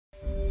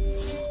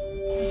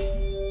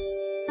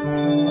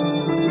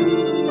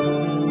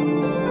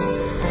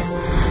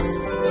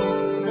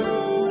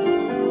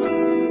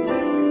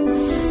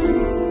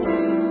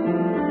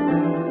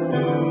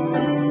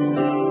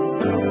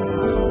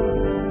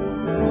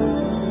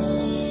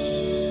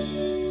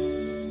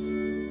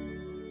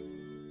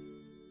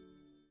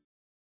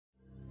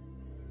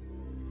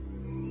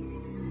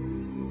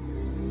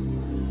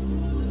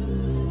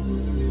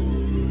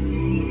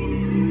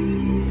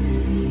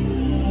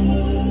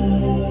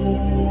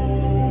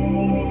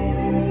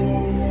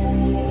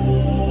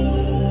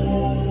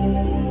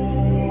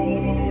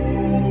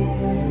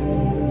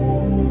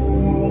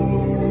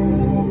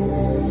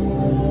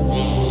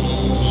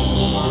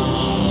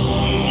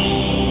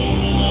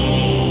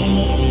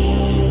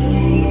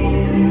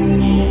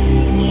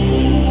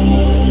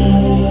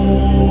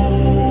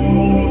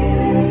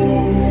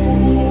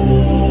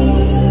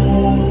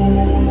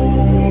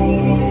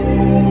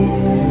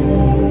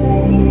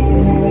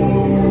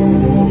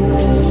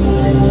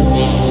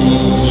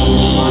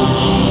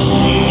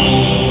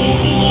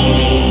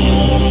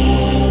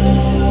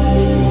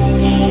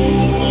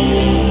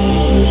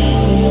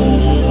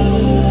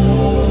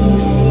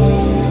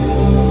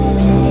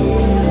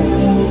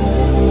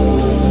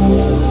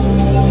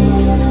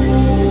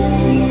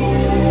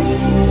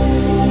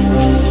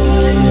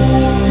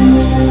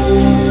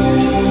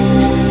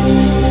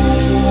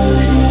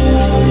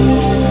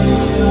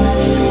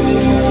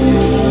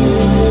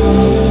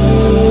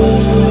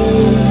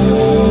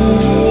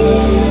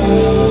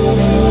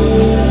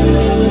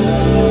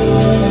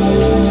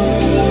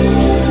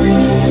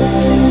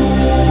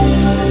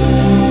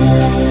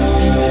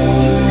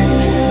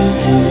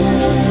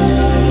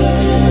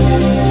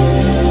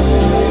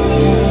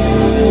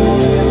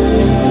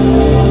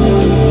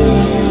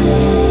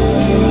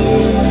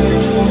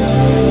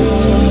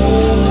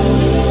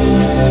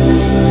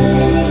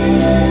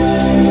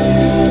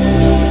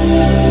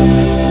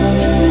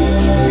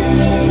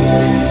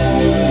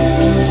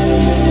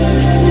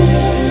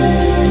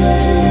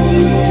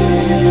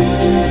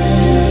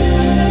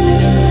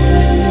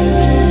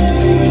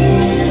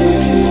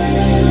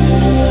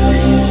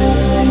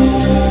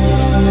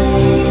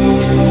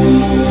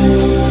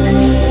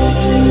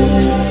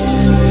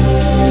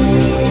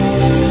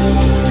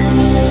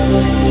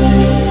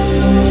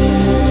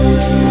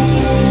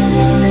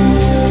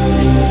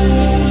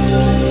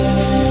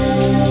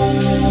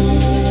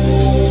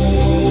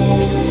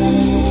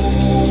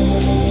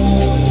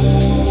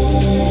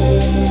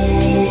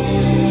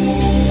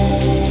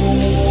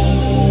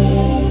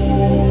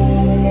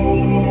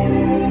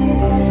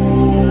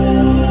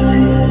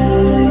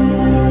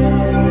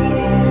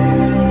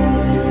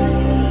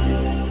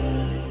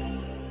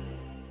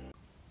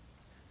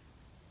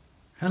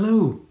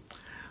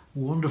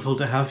Wonderful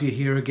to have you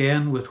here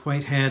again with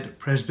Whitehead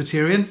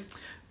Presbyterian.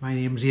 My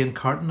name's Ian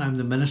Carton. I'm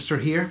the minister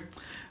here.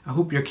 I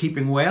hope you're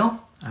keeping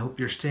well. I hope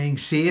you're staying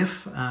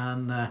safe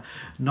and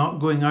not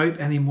going out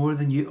any more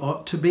than you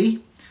ought to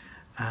be.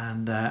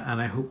 And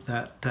I hope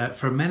that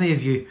for many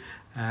of you,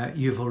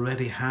 you've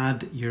already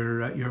had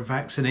your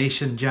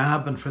vaccination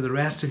jab, and for the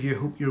rest of you, I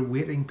hope you're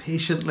waiting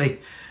patiently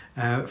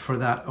for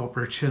that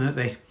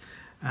opportunity,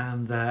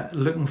 and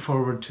looking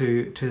forward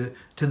to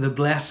the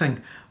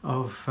blessing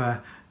of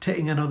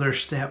taking another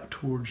step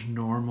towards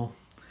normal.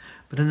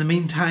 But in the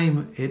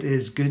meantime, it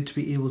is good to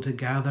be able to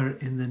gather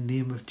in the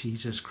name of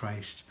Jesus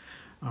Christ,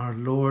 our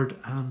Lord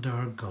and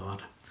our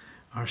God,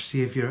 our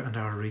Saviour and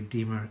our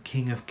Redeemer,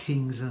 King of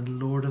Kings and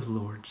Lord of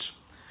Lords.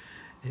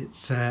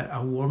 It's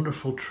a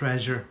wonderful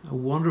treasure, a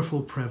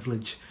wonderful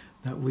privilege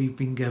that we've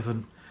been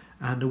given,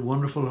 and a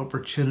wonderful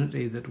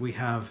opportunity that we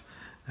have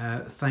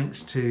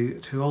thanks to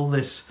all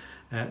this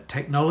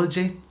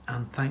technology,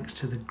 and thanks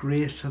to the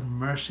grace and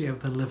mercy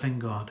of the living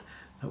God,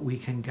 that we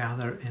can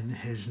gather in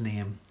His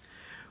name.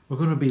 We're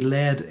going to be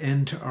led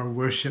into our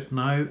worship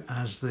now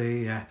as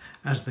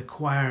the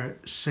choir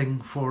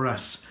sing for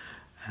us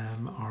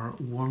our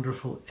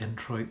wonderful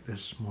introit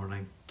this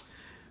morning.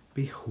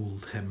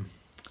 Behold Him.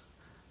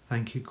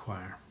 Thank you,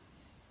 choir.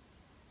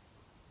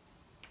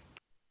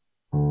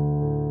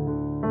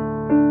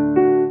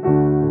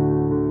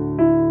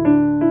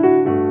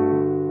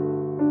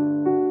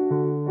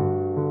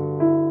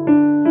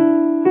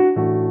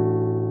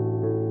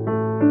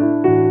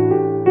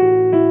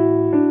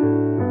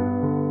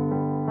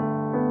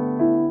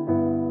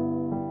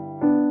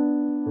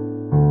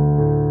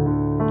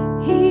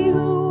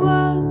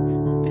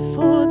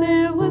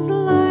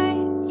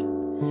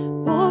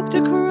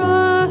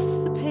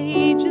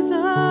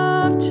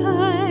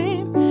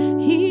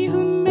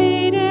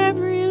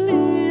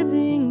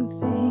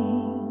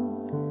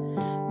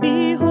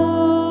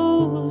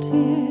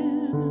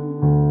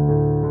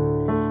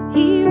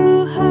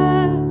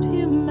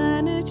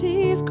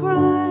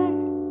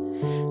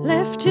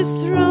 His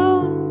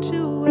throne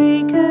to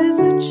wake as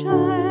a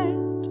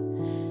child.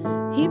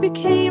 He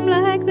became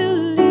like the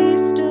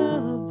least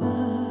of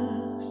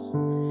us.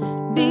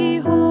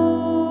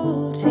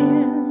 Behold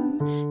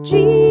Him,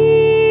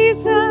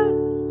 Jesus,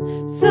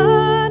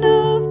 Son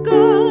of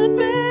God,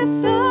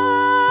 Messiah,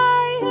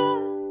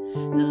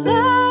 the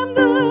Lamb,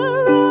 the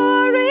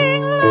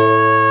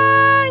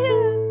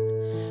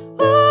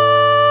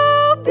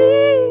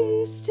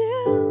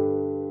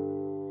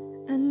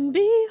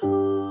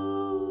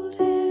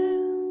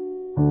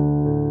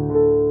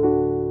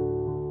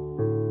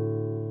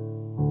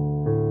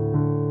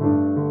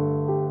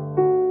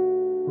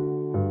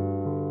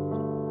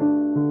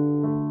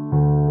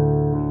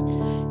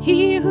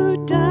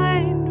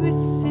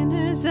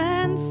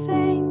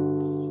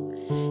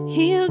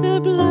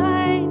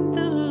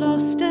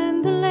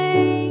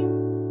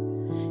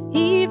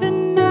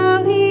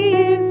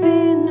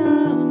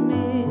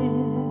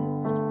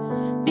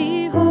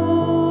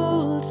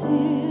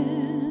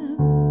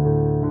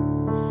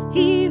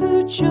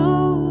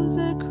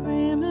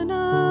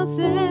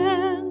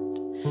hand,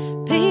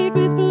 paid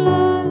with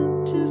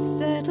blood to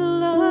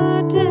settle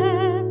our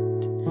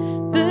debt,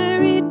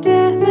 buried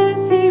death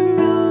as he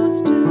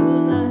rose to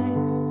life.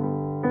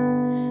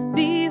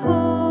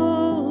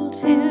 Behold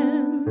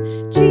him,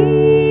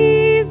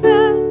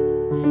 Jesus,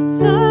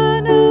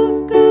 Son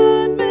of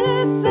God,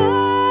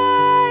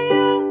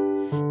 Messiah,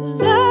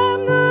 the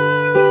Lamb,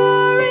 the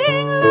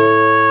roaring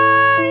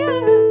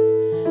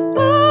Lion.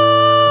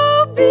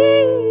 Oh,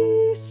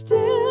 be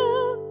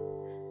still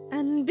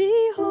and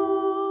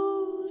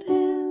behold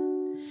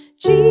him,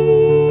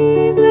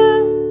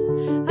 Jesus,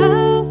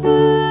 Alpha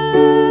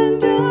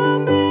and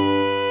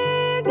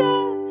Omega,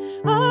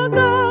 our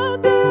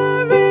God,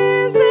 the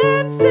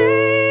risen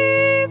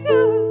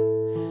Savior.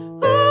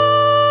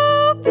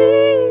 Oh,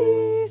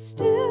 be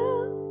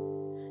still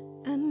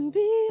and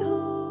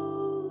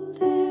behold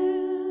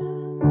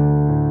him.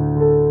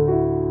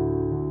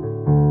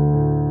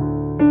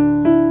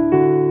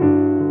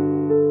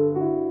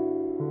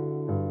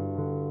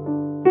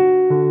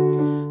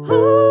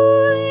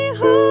 Holy,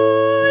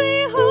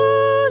 holy,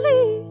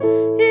 holy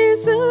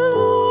is the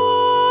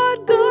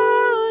Lord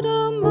God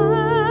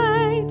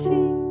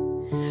Almighty.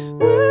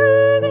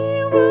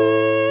 Worthy,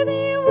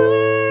 worthy,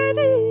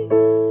 worthy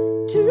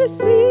to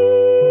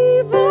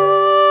receive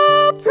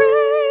all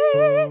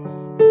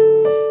praise.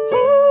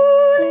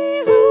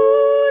 Holy,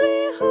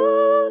 holy,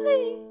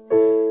 holy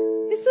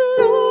is the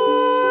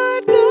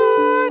Lord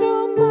God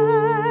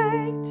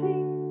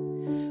Almighty.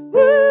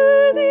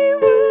 Worthy,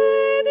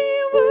 worthy,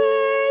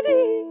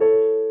 worthy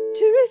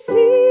to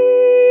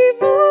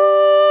receive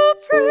all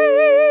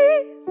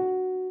praise.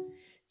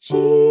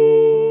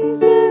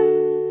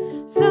 Jesus,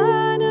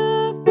 Son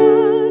of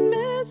God,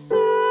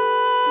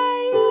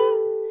 Messiah,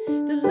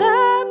 the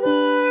Lamb,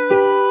 the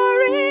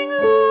roaring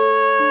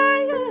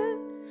Lion.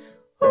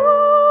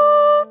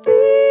 Oh,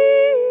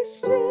 be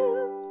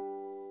still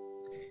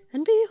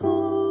and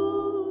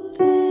behold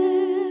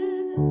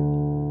him.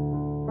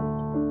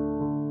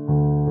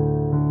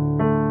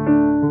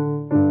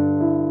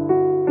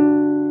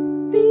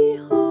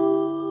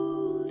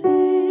 Behold him.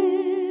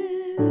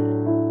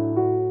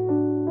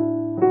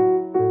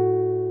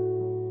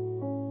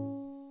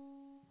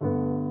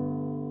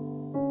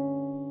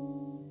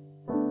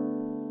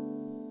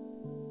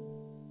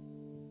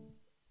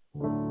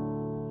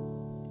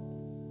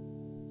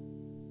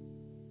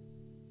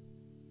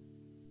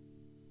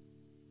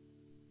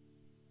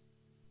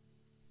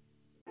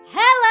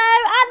 Hello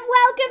and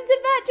welcome to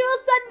Virtual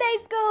Sunday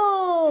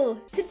School!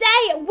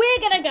 Today we're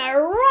going to go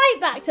right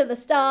back to the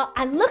start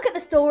and look at the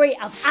story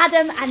of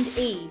Adam and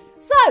Eve.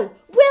 So,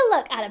 we'll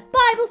look at a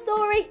Bible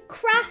story,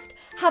 craft,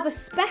 have a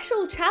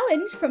special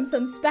challenge from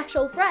some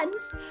special friends,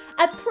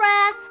 a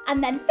prayer,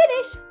 and then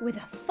finish with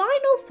a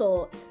final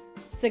thought.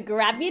 So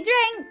grab your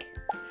drink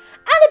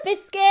and a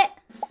biscuit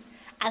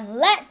and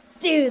let's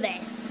do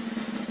this!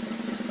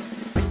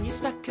 When you're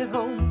stuck at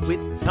home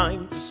with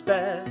time to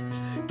spare,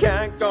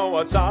 can't go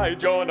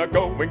outside, you're not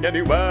going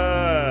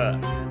anywhere.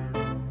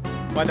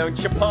 Why don't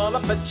you pull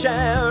up a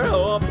chair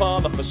or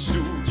pull up a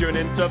stool? Tune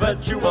into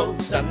Virtual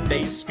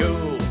Sunday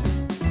School,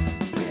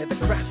 with a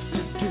craft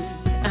to do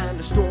and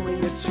a story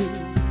or two.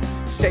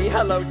 Say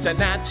hello to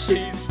Nat,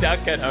 she's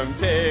stuck at home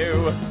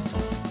too.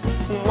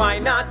 Why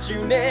not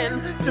tune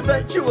in to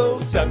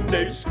Virtual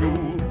Sunday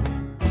School?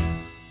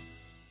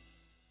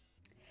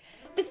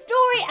 The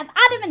story of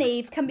Adam and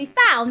Eve can be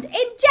found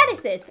in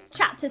Genesis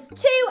chapters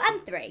 2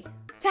 and 3.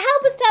 To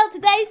help us tell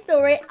today's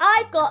story,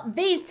 I've got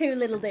these two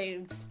little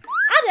dudes,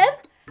 Adam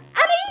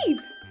and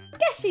Eve.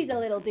 Guess she's a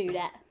little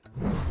dudette.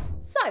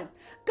 So,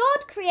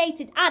 God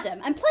created Adam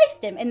and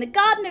placed him in the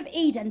Garden of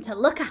Eden to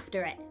look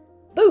after it.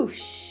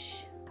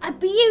 Boosh! A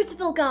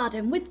beautiful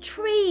garden with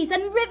trees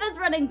and rivers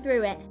running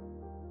through it.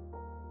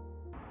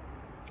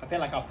 I feel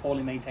like our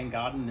poorly maintained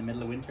garden in the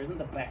middle of winter isn't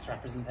the best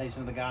representation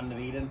of the Garden of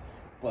Eden,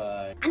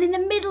 but... And in the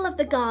middle of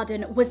the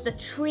garden was the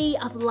tree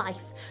of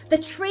life, the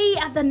tree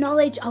of the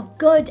knowledge of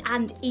good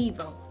and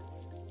evil.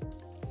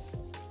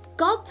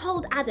 God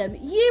told Adam,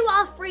 you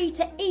are free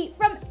to eat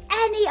from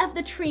any of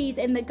the trees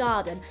in the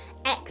garden,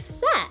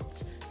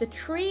 except the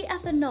tree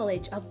of the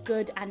knowledge of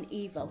good and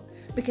evil,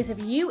 because if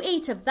you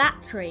eat of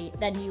that tree,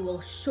 then you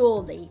will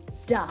surely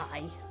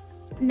die.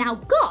 Now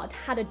God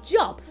had a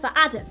job for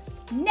Adam,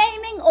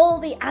 naming all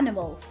the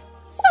animals.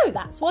 So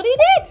that's what he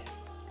did.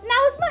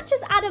 Now, as much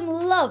as Adam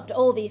loved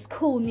all these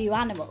cool new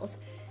animals,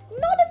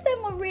 none of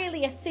them were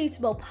really a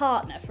suitable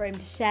partner for him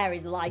to share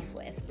his life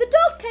with. The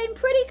dog came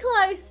pretty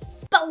close,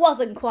 but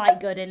wasn't quite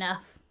good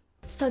enough.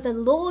 So the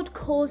Lord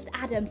caused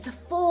Adam to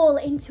fall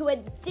into a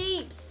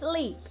deep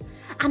sleep,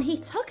 and he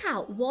took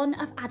out one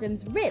of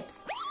Adam's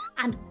ribs,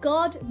 and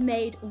God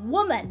made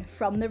woman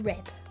from the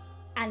rib.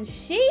 And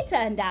she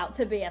turned out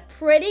to be a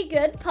pretty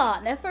good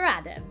partner for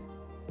Adam.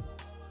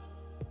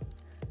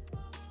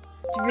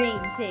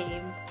 Dream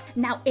team.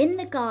 Now in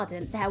the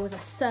garden there was a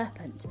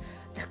serpent,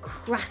 the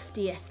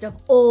craftiest of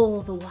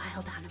all the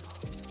wild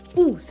animals.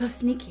 Ooh, so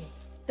sneaky.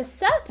 The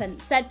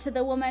serpent said to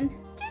the woman,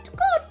 "Did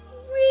God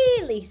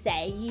really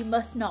say you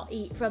must not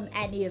eat from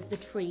any of the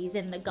trees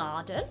in the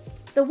garden?"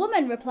 The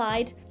woman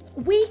replied,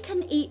 We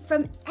can eat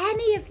from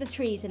any of the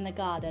trees in the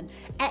garden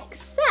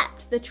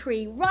except the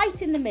tree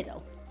right in the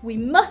middle. We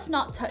must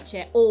not touch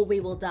it or we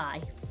will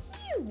die."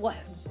 "You won't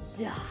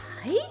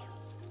die,"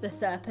 the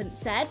serpent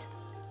said.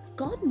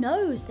 "God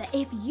knows that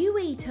if you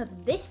eat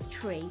of this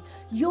tree,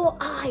 your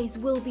eyes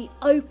will be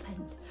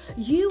opened.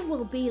 You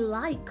will be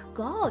like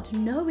God,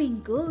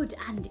 knowing good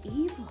and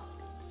evil."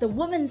 The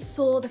woman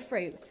saw the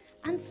fruit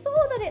and saw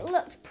that it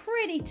looked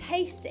pretty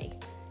tasty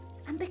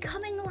and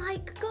becoming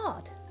like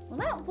God. Well,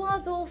 that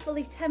was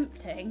awfully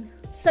tempting.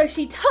 So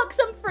she took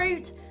some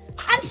fruit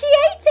and she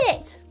ate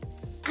it.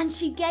 And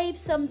she gave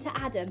some to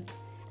Adam.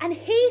 And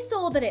he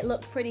saw that it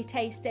looked pretty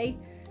tasty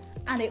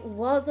and it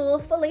was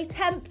awfully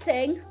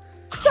tempting.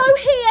 So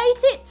he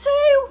ate it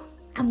too.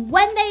 And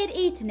when they had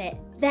eaten it,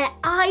 their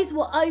eyes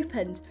were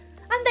opened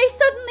and they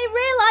suddenly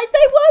realised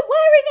they weren't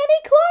wearing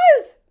any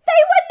clothes.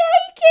 They were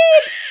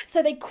naked.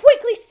 So they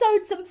quickly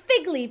sewed some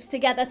fig leaves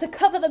together to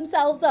cover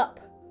themselves up.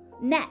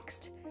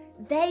 Next,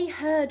 they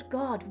heard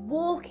God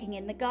walking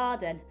in the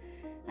garden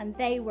and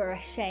they were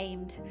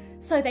ashamed.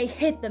 So they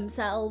hid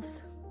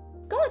themselves.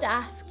 God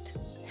asked,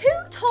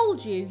 "Who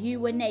told you you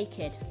were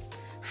naked?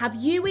 Have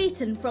you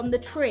eaten from the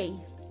tree?"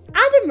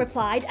 Adam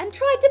replied and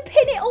tried to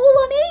pin it all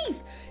on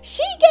Eve.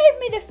 "She gave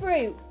me the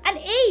fruit," and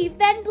Eve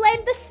then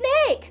blamed the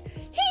snake.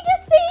 "He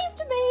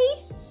deceived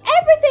me."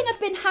 Everything had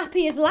been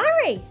happy as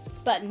Larry.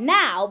 But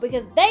now,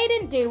 because they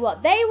didn't do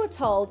what they were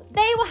told,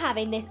 they were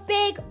having this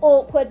big,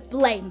 awkward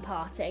blame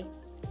party.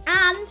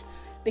 And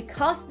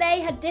because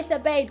they had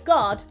disobeyed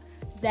God,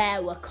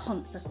 there were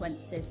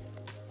consequences.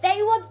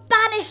 They were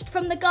banished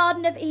from the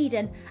Garden of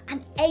Eden,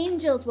 and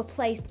angels were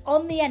placed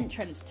on the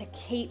entrance to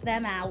keep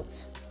them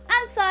out.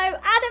 And so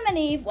Adam and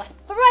Eve were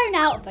thrown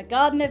out of the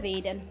Garden of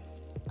Eden.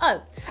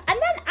 Oh, and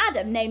then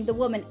Adam named the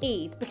woman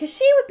Eve because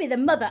she would be the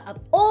mother of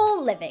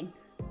all living.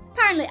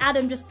 Apparently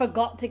Adam just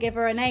forgot to give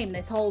her a name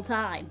this whole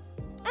time.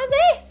 As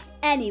if!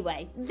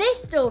 Anyway,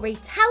 this story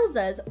tells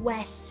us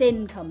where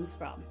sin comes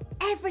from.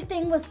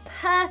 Everything was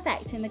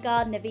perfect in the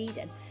Garden of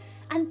Eden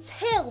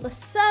until the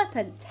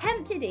serpent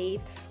tempted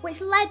Eve, which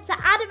led to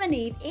Adam and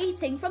Eve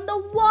eating from the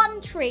one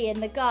tree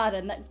in the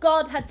garden that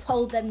God had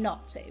told them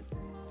not to.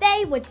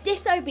 They were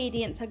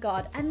disobedient to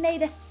God and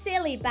made a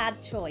silly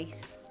bad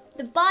choice.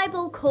 The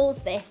Bible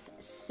calls this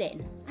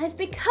sin. And it's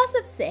because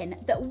of sin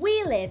that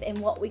we live in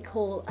what we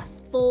call a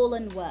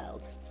fallen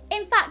world.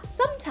 In fact,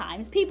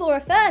 sometimes people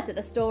refer to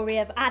the story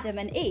of Adam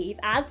and Eve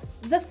as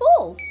the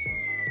fall.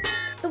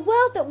 The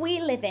world that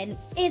we live in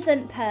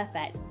isn't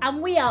perfect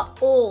and we are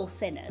all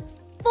sinners.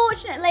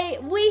 Fortunately,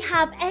 we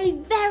have a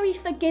very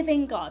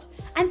forgiving God,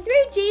 and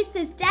through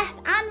Jesus' death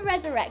and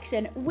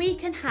resurrection, we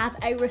can have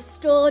a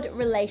restored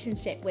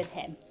relationship with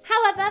him.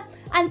 However,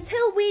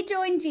 until we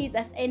join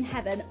Jesus in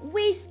heaven,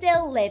 we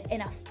still live in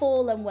a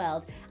fallen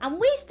world, and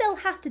we still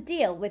have to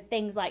deal with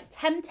things like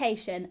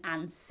temptation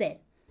and sin.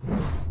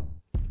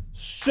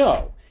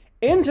 So,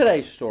 in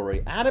today's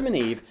story, Adam and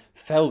Eve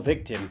fell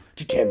victim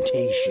to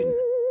temptation.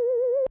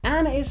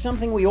 And it is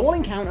something we all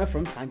encounter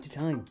from time to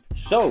time.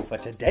 So, for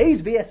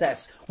today's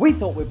VSS, we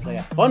thought we'd play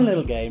a fun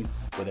little game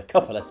with a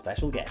couple of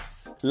special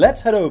guests. Let's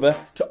head over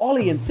to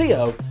Ollie and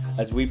Theo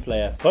as we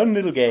play a fun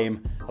little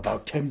game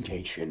about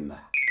temptation.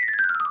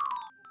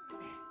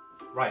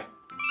 Right.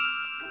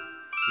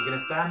 You're going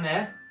to stand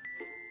there,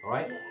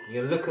 alright?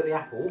 You're going to look at the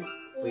apple,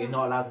 but you're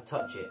not allowed to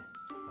touch it,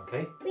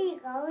 okay? We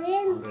going?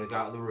 I'm going to go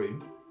out of the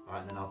room,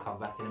 alright, and then I'll come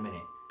back in a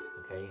minute.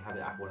 Okay, you have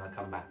the apple and I'll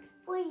come back.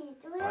 What are you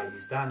doing? Alright, you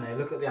stand there,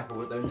 look at the apple,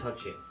 but don't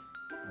touch it.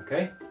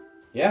 Okay?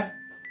 Yeah?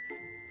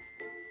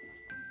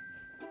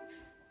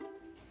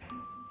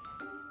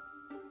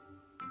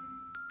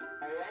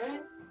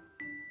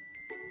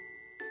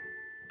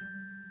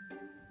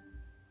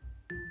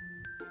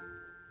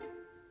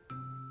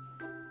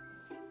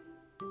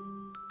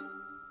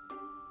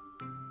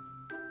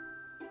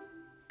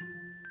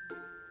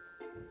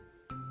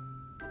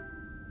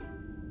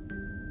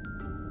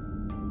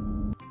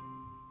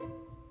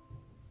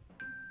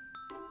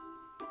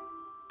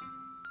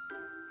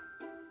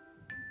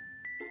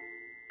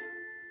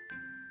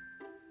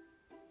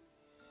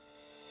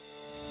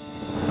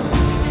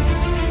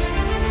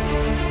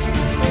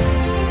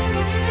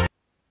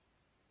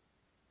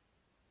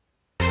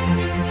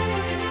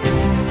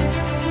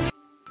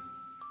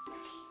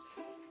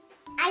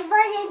 I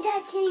wasn't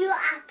touching your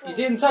apple. You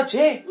didn't touch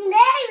it?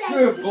 No,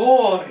 Good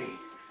boy.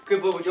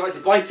 Good boy, would you like to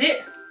bite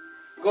it?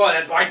 Go on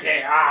then, bite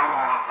it.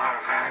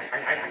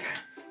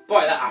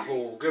 Bite that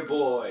apple. Good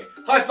boy.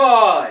 High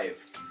five.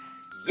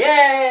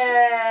 Yeah!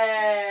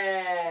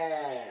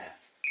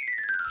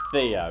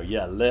 Theo,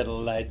 you little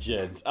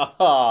legend.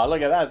 Ah,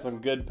 look at that, some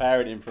good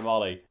parenting from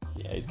Ollie.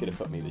 Yeah, he's gonna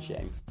put me to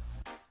shame.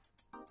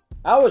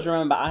 I always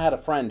remember I had a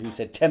friend who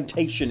said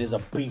temptation is a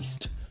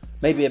beast.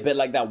 Maybe a bit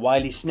like that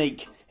wily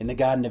snake in the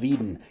Garden of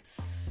Eden.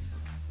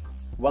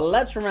 Well,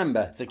 let's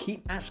remember to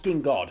keep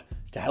asking God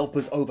to help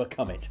us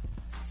overcome it.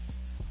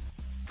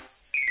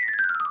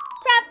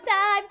 Crap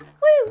time!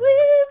 Woo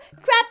woo!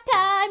 Crap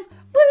time!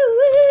 Woo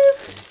woo!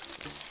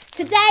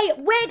 Today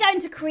we're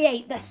going to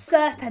create the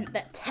serpent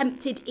that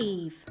tempted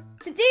Eve.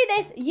 To do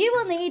this, you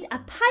will need a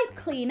pipe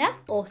cleaner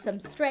or some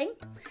string,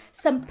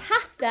 some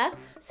pasta,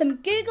 some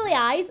googly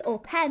eyes or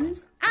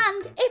pens,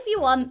 and if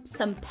you want,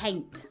 some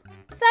paint.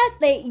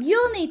 Firstly,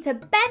 you'll need to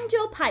bend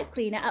your pipe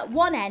cleaner at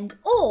one end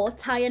or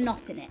tie a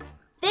knot in it.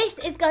 This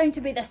is going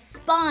to be the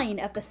spine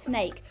of the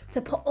snake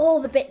to put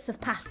all the bits of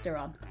pasta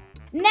on.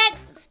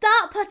 Next,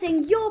 start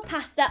putting your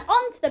pasta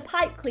onto the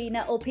pipe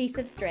cleaner or piece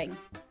of string.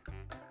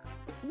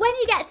 When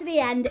you get to the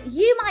end,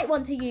 you might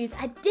want to use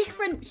a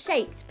different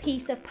shaped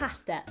piece of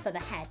pasta for the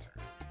head.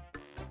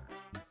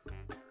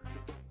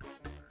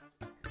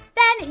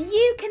 Then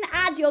you can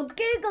add your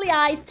googly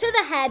eyes to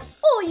the head,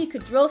 or you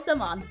could draw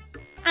some on.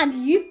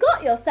 And you've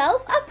got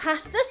yourself a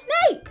pasta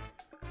snake!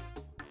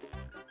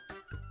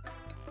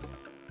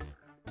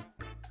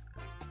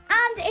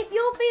 And if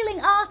you're feeling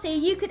arty,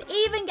 you could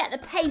even get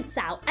the paints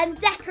out and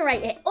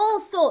decorate it all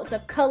sorts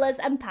of colours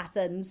and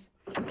patterns.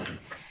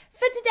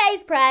 For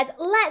today's prayers,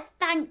 let's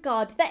thank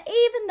God that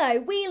even though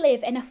we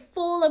live in a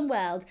fallen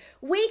world,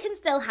 we can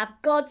still have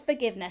God's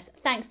forgiveness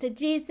thanks to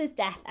Jesus'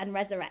 death and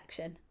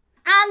resurrection.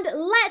 And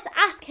let's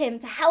ask Him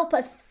to help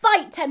us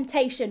fight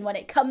temptation when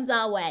it comes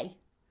our way.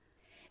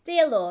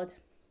 Dear Lord,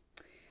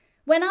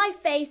 when I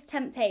face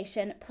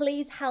temptation,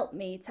 please help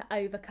me to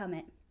overcome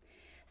it.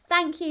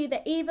 Thank you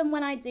that even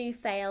when I do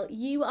fail,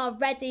 you are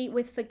ready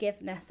with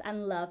forgiveness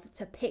and love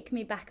to pick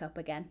me back up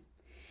again.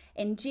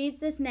 In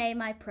Jesus'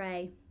 name I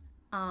pray.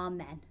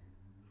 Amen.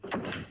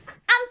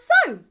 And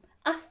so,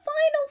 a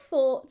final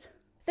thought.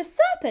 The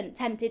serpent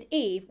tempted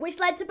Eve, which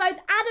led to both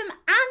Adam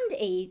and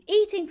Eve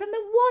eating from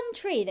the one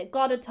tree that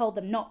God had told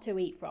them not to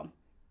eat from.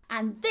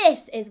 And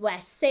this is where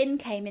sin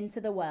came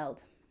into the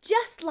world.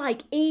 Just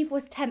like Eve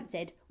was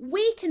tempted,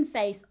 we can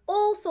face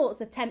all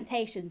sorts of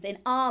temptations in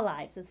our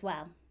lives as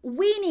well.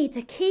 We need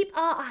to keep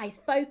our eyes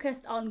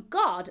focused on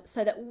God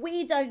so that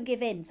we don't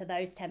give in to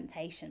those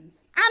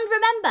temptations. And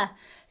remember,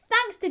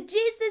 thanks to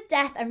Jesus'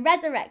 death and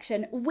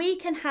resurrection, we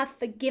can have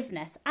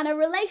forgiveness and a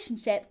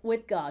relationship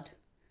with God.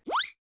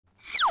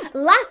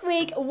 Last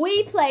week,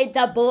 we played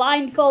the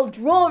blindfold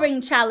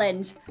drawing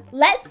challenge.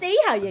 Let's see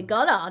how you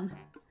got on.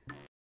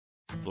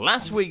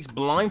 Last week's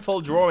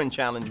blindfold drawing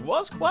challenge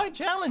was quite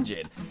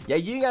challenging. Yeah,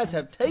 you guys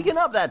have taken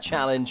up that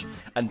challenge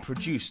and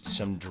produced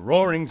some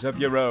drawings of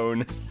your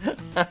own.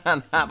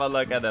 And have a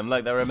look at them.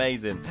 Look, they're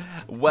amazing.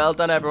 Well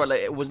done, everyone.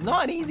 It was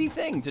not an easy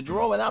thing to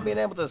draw without being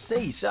able to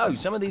see, so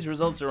some of these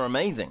results are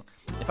amazing.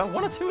 In fact,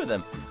 one or two of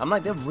them, I'm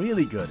like, they're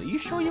really good. Are you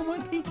sure you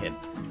weren't peeking?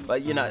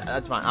 But, you know,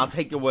 that's fine. I'll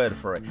take your word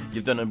for it.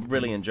 You've done a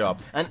brilliant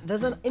job. And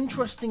there's an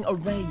interesting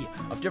array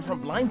of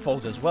different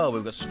blindfolds as well.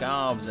 We've got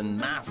scarves and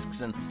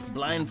masks and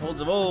blindfolds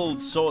of all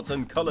sorts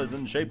and colours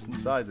and shapes and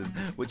sizes,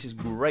 which is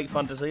great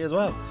fun to see as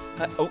well.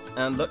 Oh,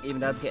 and look,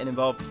 even Dad's getting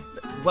involved.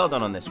 Well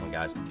done on this one,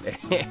 guys.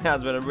 It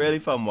has been a really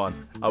fun one.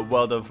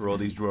 Well done for all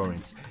these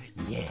drawings.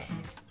 Yeah.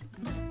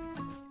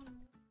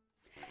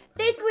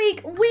 This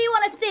week, we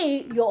want to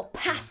see your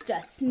pasta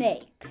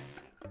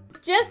snakes.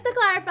 Just to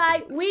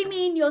clarify, we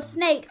mean your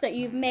snake that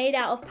you've made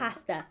out of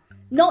pasta,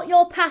 not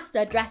your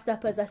pasta dressed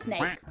up as a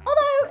snake.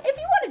 Although, if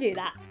you want to do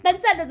that,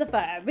 then send us a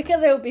photo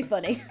because it would be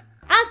funny.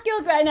 Ask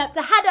your grown-up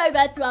to head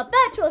over to our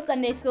Virtual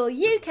Sunday School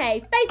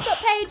UK Facebook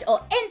page or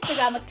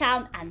Instagram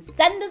account and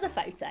send us a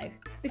photo.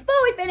 Before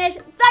we finish,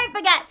 don't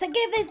forget to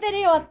give this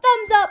video a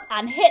thumbs up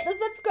and hit the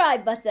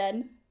subscribe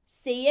button.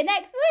 See you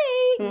next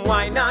week!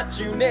 Why not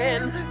tune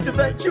in to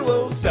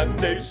Virtual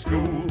Sunday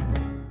School?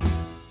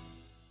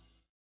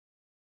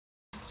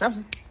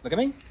 Samson, look at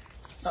me.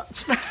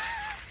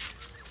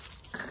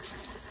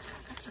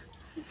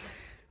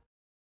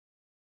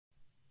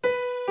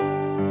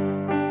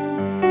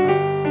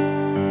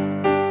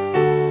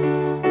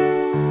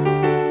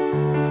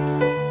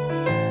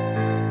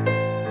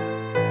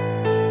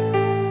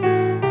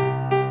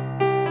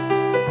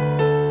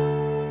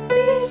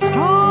 Be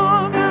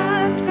strong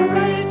and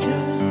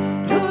courageous.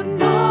 Do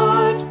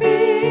not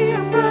be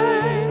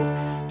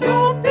afraid.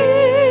 Don't be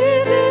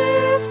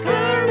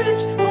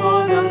discouraged,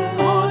 for the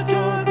Lord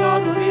your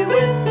God will be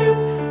with you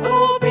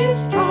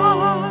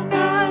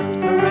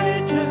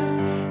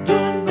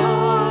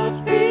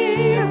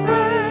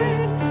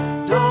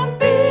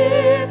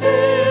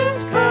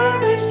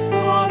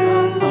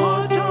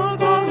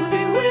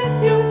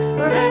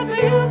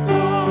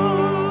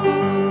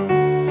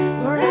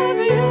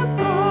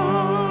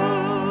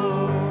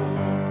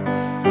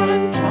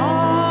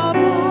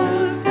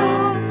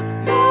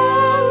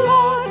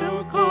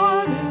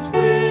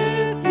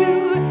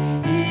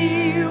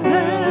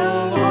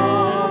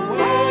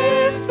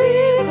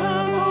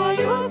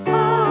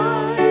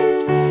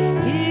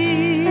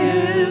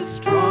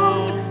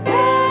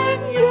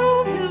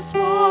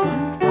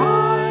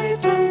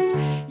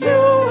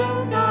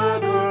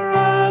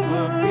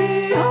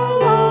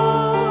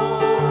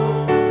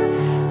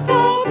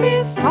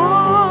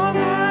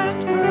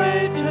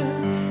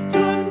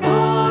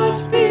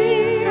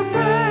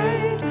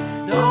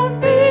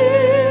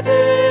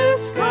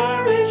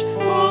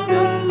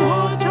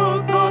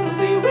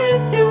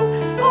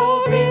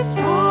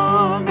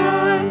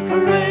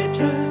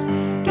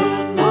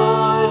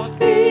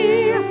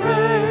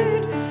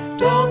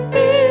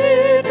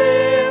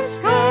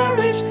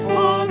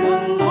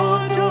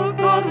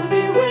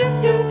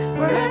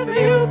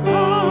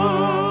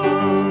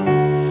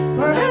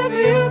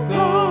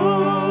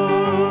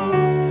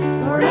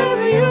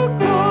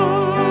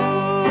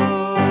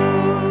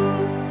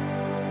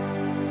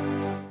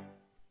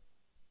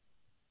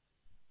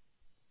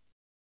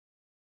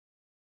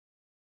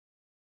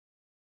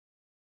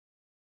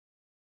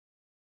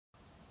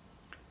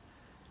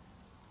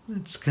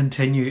Let's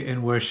continue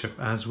in worship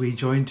as we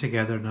join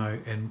together now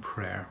in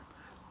prayer.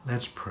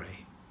 Let's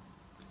pray.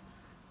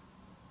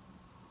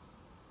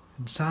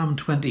 In Psalm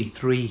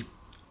 23,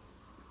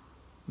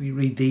 we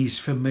read these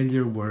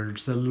familiar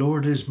words: "The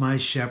Lord is my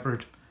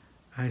shepherd,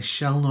 I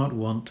shall not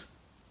want.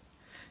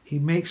 He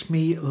makes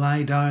me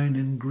lie down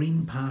in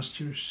green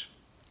pastures.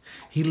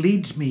 He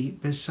leads me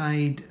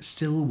beside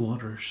still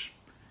waters.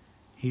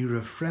 He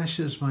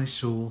refreshes my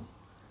soul.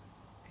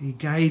 He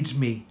guides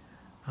me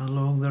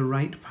along the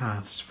right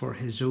paths for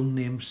his own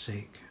name's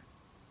sake."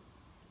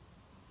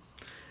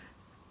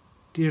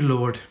 Dear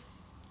Lord,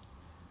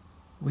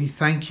 we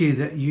thank you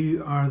that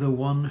you are the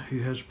one who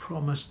has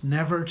promised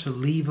never to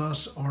leave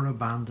us or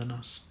abandon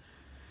us.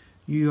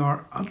 You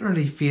are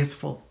utterly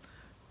faithful,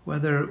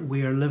 whether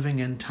we are living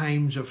in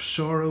times of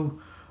sorrow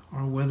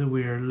or whether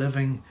we are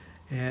living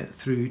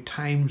through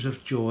times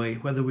of joy,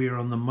 whether we are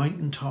on the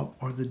mountaintop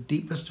or the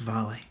deepest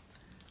valley.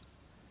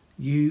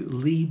 You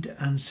lead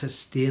and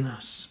sustain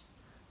us.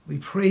 We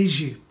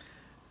praise you,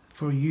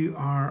 for you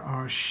are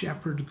our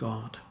shepherd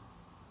God.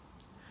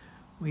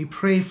 We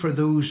pray for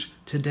those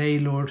today,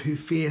 Lord, who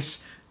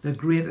face the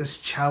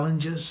greatest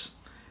challenges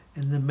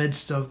in the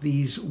midst of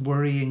these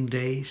worrying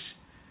days.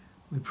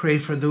 We pray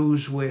for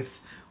those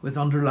with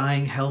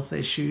underlying health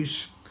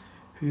issues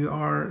who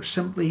are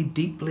simply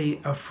deeply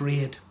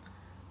afraid.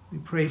 We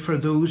pray for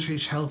those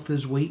whose health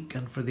is weak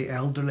and for the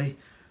elderly.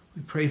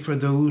 We pray for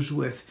those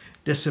with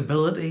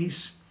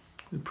disabilities.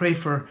 We pray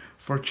for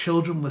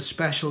children with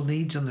special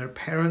needs and their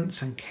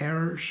parents and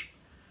carers.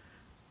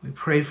 We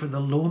pray for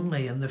the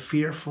lonely and the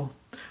fearful.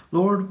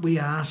 Lord, we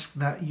ask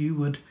that you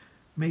would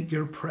make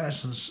your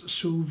presence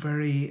so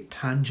very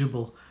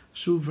tangible,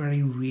 so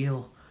very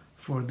real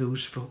for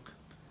those folk,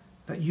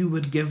 that you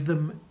would give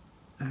them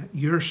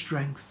your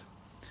strength,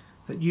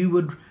 that you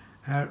would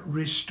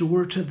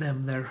restore to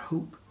them their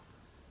hope,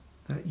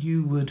 that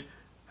you would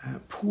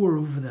pour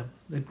over them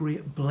the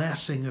great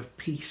blessing of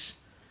peace,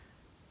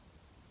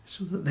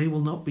 so that they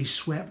will not be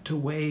swept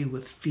away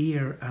with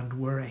fear and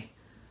worry,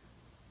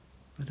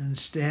 but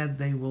instead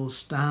they will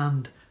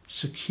stand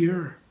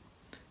secure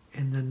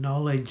in the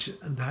knowledge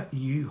that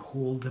you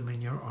hold them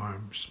in your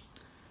arms.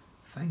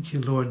 Thank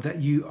you, Lord,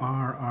 that you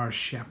are our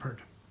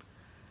shepherd.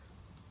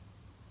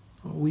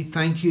 We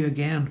thank you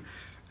again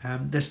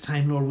this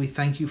time, Lord. We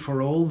thank you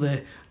for all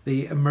the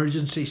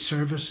emergency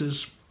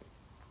services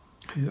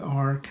who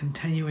are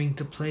continuing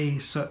to play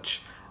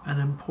such an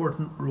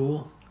important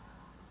role.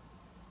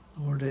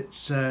 Lord,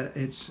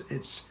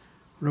 it's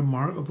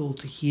remarkable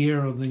to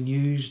hear on the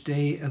news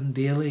day and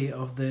daily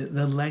of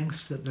the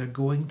lengths that they're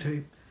going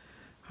to,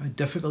 how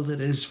difficult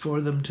it is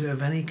for them to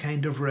have any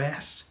kind of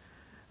rest,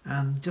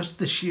 and just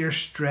the sheer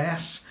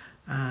stress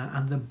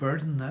and the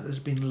burden that has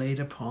been laid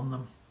upon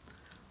them.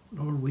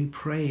 Lord, we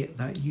pray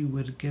that you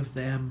would give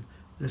them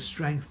the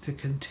strength to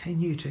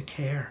continue to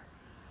care,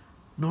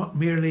 not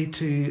merely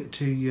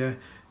to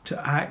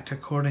act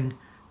according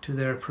to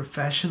their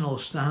professional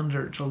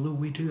standards, although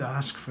we do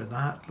ask for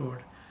that,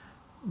 Lord.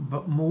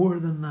 But more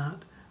than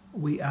that,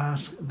 we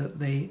ask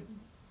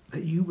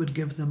that you would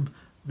give them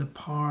the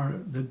power,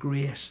 the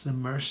grace, the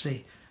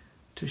mercy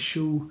to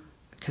show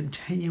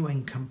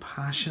continuing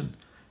compassion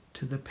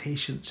to the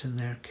patients in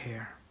their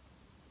care.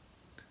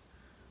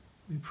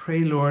 We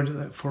pray, Lord,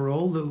 that for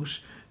all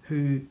those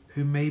who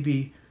may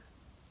be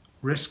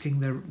risking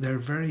their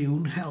very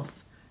own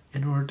health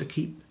in order to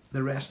keep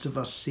the rest of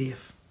us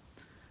safe.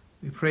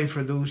 We pray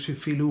for those who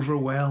feel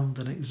overwhelmed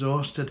and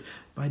exhausted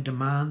by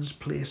demands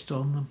placed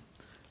on them.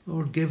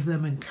 Lord, give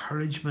them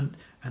encouragement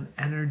and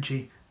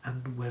energy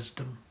and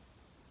wisdom.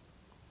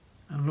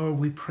 And Lord,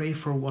 we pray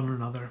for one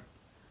another.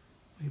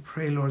 We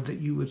pray, Lord, that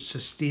you would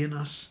sustain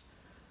us,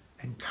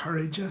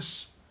 encourage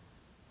us,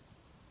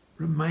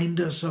 remind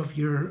us of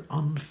your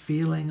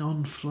unfailing,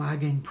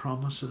 unflagging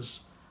promises.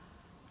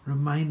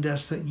 Remind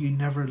us that you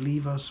never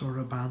leave us or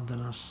abandon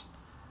us,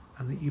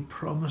 and that you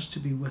promise to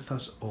be with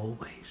us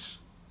always.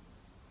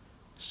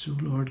 So,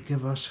 Lord,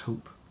 give us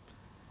hope.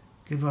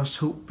 Give us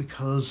hope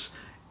because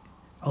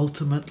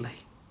ultimately,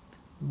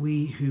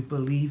 we who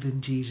believe in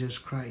Jesus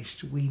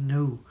Christ, we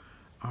know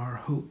our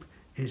hope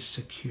is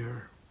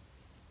secure.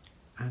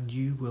 And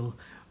you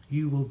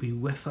will be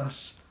with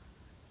us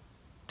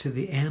to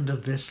the end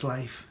of this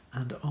life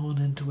and on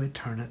into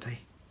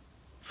eternity,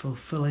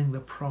 fulfilling the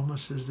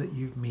promises that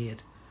you've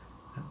made,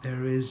 that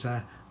there is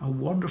a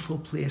wonderful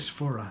place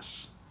for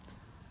us.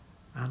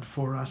 And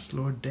for us,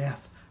 Lord,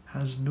 death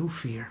has no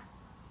fear.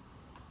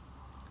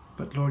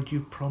 But Lord,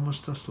 you've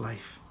promised us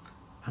life,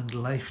 and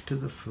life to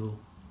the full.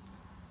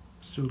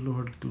 So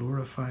Lord,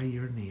 glorify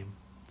your name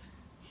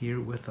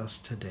here with us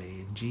today.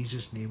 In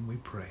Jesus' name we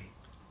pray.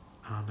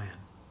 Amen.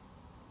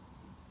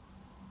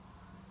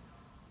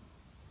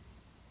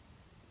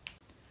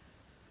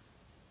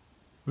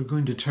 We're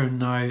going to turn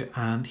now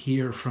and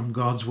hear from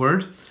God's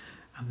Word,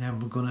 and then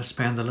we're going to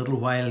spend a little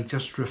while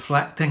just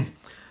reflecting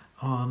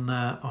on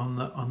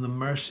the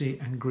mercy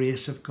and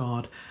grace of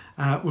God.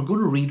 We're going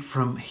to read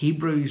from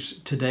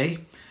Hebrews today,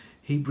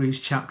 Hebrews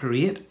chapter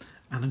 8,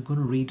 and I'm going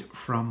to read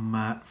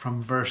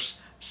from verse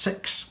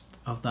 6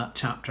 of that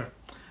chapter.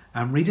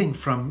 I'm reading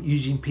from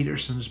Eugene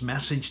Peterson's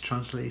Message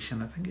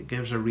translation. I think it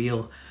gives a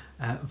real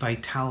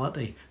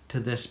vitality to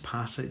this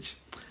passage.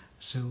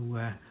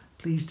 So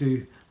please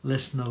do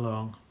listen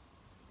along.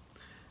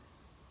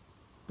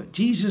 But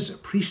Jesus'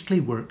 priestly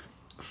work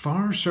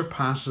far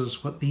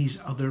surpasses what these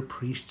other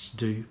priests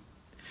do,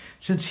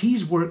 since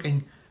he's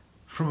working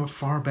from a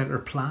far better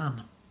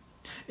plan.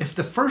 If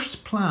the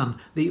first plan,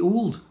 the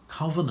old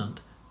covenant,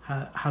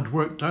 had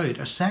worked out,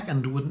 a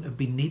second wouldn't have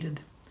been needed.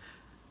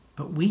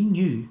 But we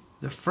knew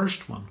the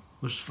first one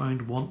was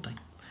found wanting,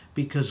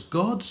 because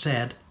God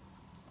said,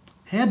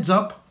 "Heads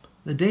up,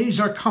 the days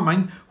are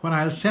coming when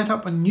I'll set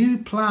up a new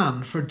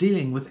plan for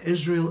dealing with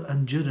Israel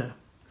and Judah.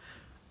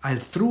 I'll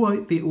throw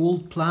out the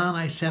old plan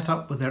I set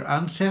up with their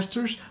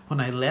ancestors when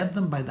I led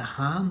them by the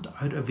hand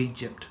out of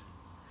Egypt.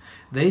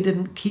 They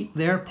didn't keep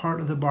their part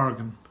of the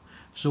bargain,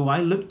 so I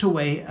looked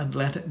away and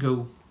let it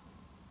go.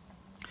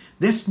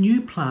 This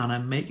new plan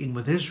I'm making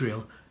with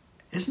Israel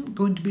isn't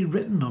going to be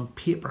written on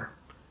paper,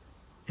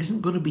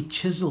 isn't going to be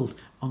chiselled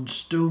on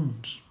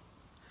stones.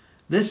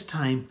 This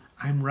time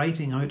I'm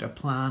writing out a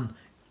plan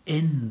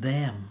in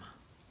them,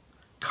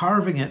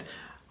 carving it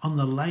on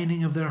the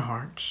lining of their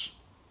hearts.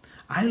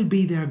 I'll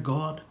be their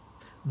God.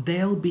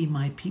 They'll be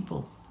my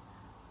people.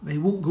 They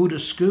won't go to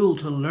school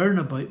to learn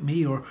about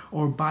me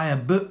or buy a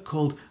book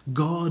called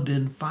God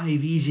in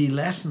 5 Easy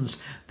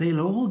Lessons. They'll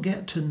all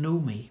get to know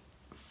me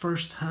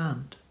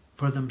firsthand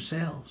for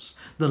themselves.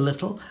 The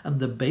little and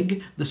the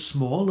big, the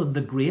small and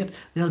the great,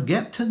 they'll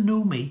get to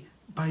know me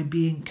by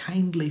being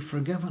kindly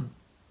forgiven,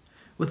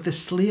 with the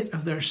slate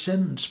of their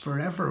sins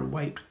forever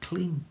wiped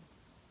clean.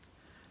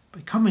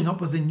 By coming up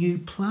with a new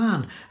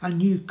plan, a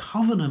new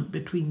covenant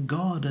between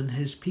God and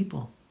his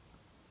people.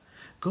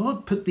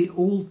 God put the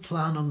old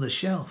plan on the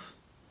shelf,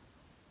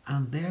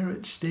 and there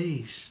it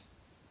stays,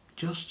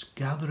 just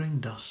gathering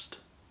dust."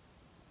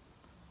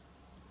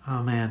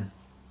 Amen.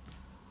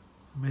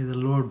 May the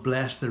Lord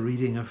bless the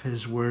reading of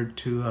his word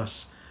to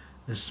us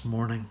this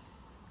morning.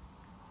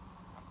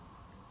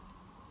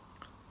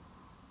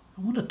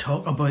 I want to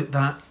talk about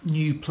that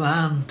new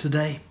plan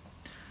today.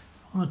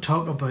 I want to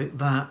talk about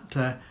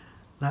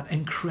that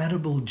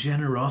incredible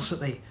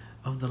generosity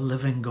of the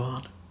living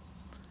God.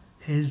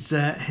 His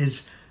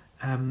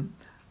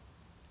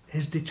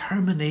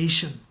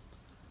determination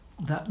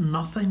that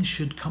nothing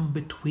should come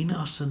between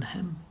us and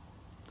him.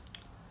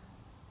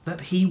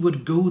 That he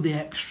would go the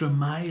extra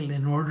mile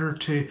in order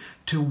to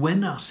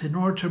win us, in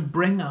order to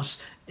bring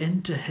us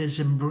into his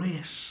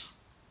embrace.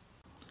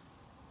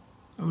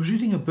 I was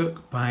reading a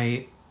book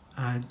by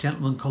a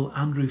gentleman called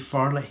Andrew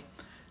Farley.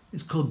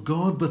 It's called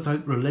God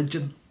Without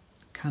Religion.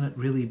 Can it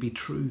really be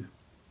true?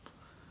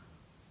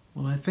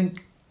 Well, I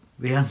think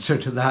the answer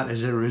to that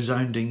is a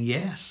resounding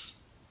yes.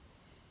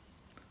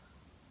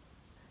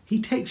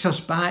 He takes us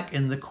back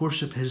in the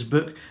course of his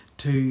book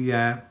to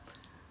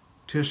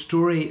a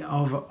story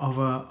of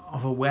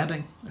a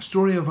wedding, a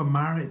story of a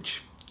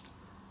marriage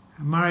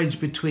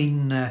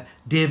between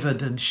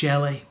David and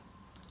Shelley.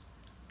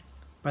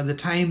 By the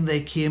time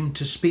they came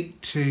to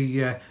speak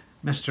to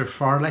Mr.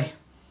 Farley,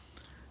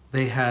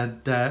 they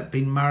had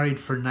been married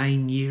for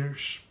 9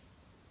 years.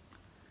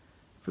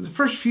 For the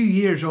first few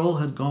years, all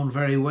had gone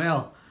very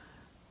well,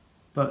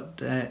 but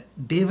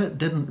David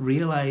didn't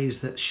realise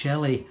that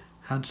Shelley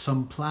had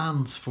some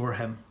plans for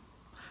him,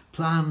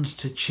 plans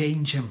to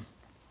change him.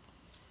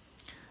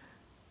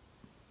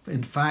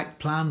 In fact,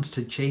 plans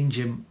to change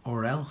him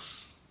or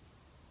else.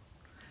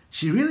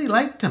 She really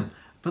liked him,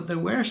 but there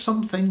were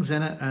some things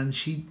in it, and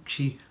she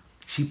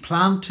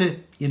planned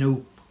to,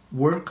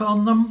 work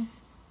on them.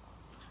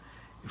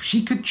 If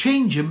she could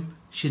change him,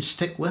 she'd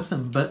stick with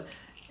him, but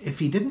if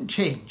he didn't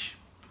change,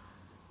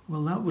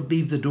 well, that would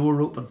leave the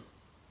door open,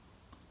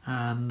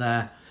 and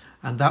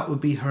that would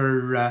be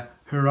her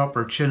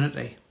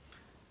opportunity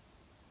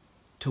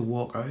to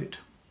walk out.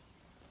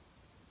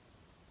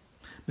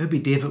 Maybe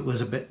David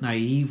was a bit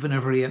naive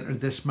whenever he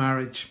entered this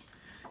marriage.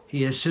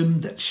 He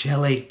assumed that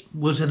Shelley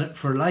was in it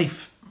for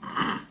life.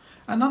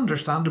 An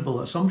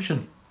understandable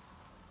assumption.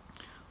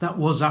 That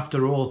was,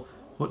 after all,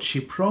 what she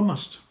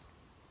promised.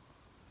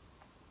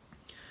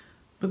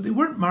 But they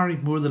weren't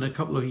married more than a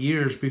couple of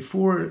years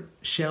before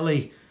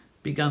Shelley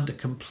began to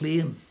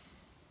complain.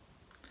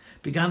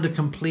 Began to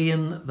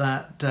complain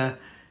that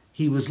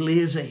he was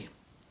lazy.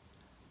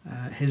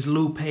 His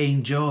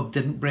low-paying job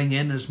didn't bring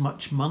in as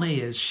much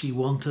money as she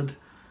wanted.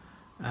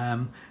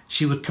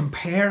 She would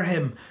compare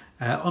him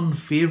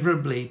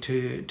unfavourably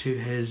to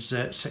his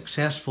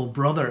successful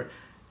brother.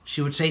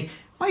 She would say,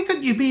 "Why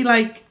couldn't you be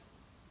like,"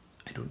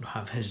 I don't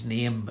have his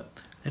name, but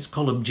let's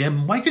call him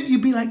Jim. "Why couldn't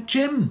you be like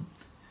Jim?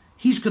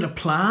 He's got a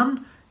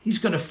plan. He's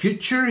got a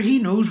future. He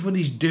knows what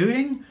he's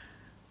doing.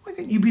 Why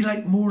can't you be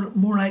like more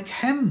like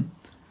him?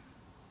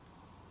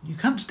 You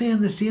can't stay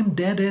in the same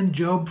dead-end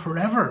job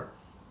forever.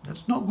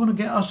 That's not going to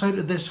get us out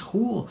of this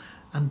hole."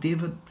 And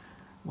David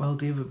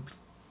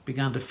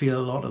began to feel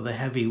a lot of the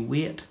heavy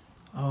weight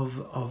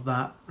of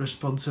that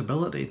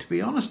responsibility. To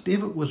be honest,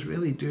 David was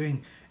really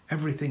doing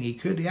everything he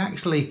could. He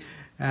actually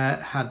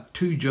had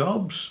 2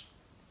 jobs.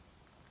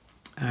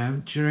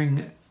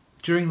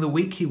 During the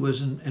week he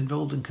was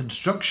involved in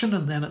construction,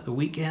 and then at the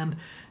weekend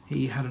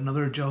he had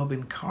another job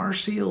in car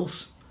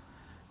sales.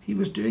 He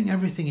was doing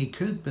everything he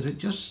could, but it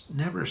just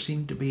never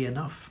seemed to be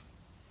enough.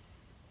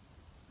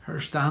 Her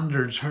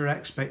standards, her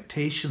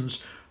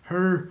expectations,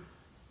 her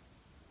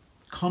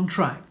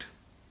contract,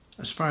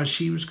 as far as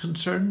she was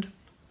concerned,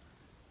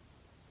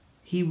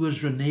 he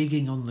was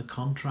reneging on the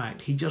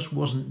contract. He just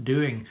wasn't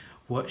doing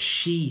what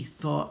she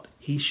thought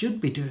he should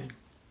be doing.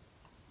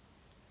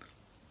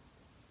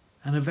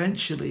 And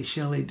eventually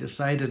Shelley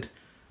decided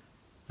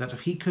that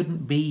if he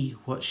couldn't be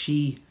what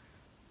she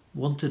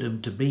wanted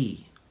him to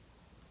be,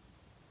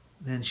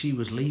 then she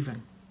was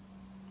leaving.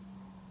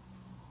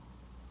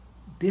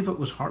 David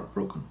was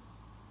heartbroken.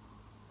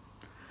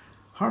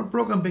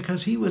 Heartbroken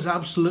because he was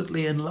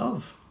absolutely in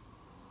love.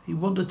 He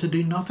wanted to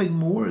do nothing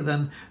more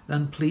than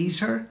please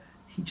her.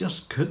 He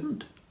just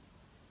couldn't.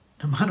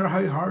 No matter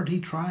how hard he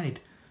tried,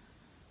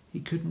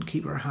 he couldn't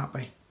keep her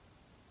happy.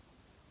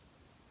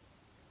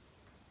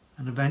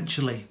 And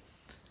eventually,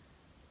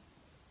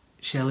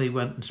 Shelley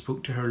went and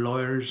spoke to her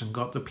lawyers and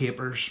got the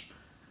papers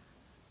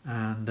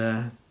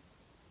and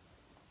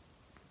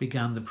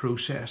began the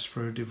process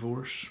for a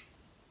divorce.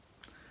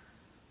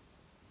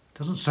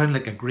 Doesn't sound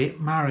like a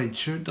great marriage,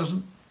 sure it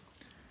doesn't.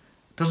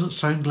 Doesn't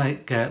sound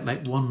like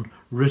one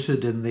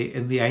rooted in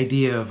the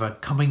idea of a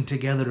coming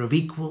together of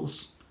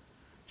equals.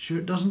 Sure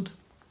it doesn't.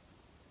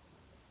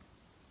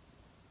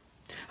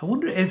 I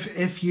wonder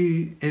if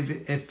you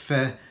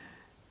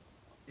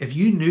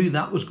knew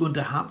that was going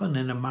to happen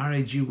in a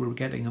marriage you were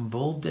getting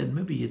involved in,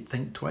 maybe you'd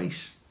think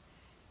twice.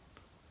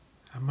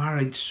 A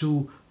marriage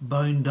so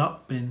bound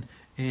up in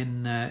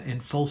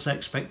false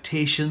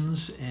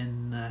expectations,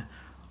 in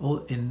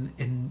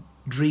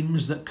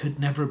dreams that could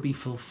never be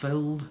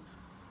fulfilled,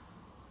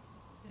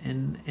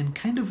 in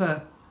kind of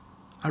a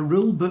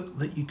rule book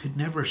that you could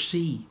never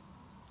see,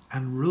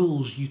 and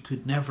rules you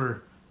could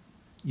never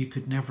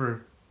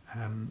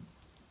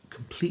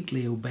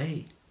completely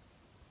obey.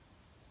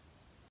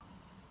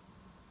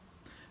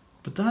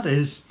 But that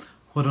is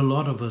what a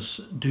lot of us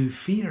do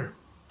fear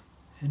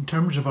in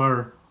terms of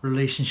our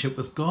relationship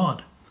with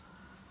God.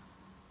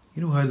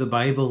 You know how the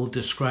Bible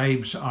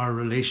describes our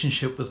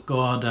relationship with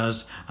God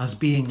as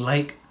being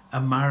like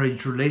a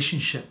marriage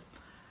relationship,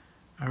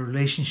 a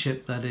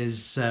relationship that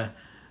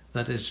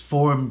is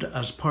formed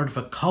as part of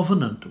a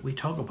covenant. We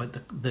talk about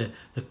the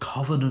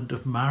covenant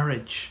of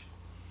marriage.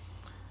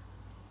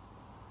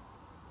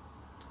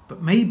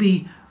 But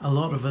maybe a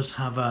lot of us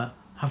have a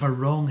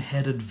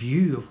wrong-headed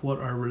view of what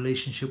our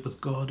relationship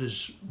with God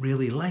is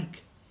really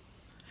like.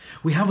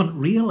 We haven't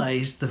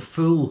realised the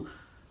full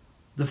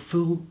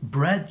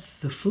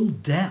breadth, the full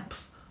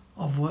depth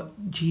of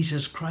what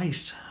Jesus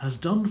Christ has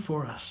done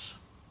for us.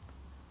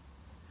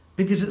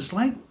 Because it's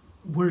like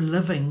we're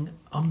living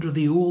under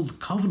the old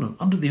covenant,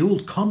 under the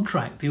old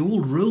contract, the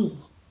old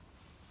rule.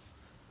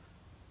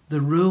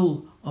 The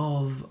rule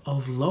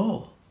of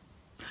law.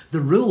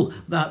 The rule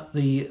that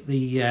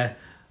the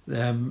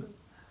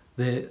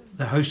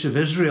house of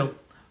Israel,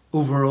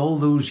 over all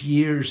those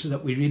years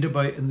that we read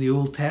about in the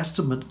Old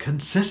Testament,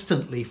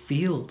 consistently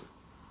failed.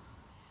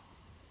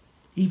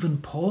 Even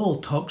Paul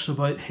talks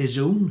about his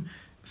own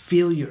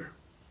failure,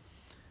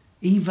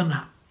 even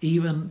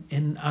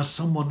as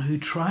someone who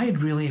tried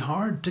really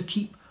hard to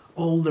keep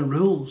all the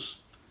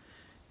rules.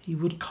 He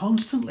would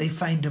constantly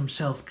find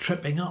himself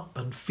tripping up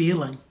and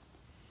failing.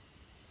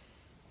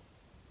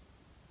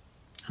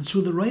 And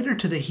so the writer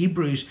to the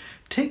Hebrews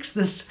takes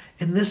this,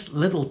 in this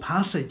little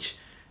passage,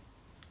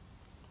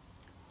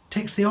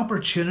 takes the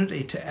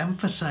opportunity to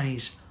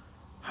emphasize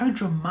how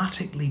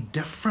dramatically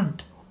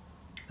different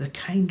the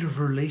kind of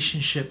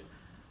relationship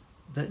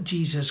that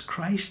Jesus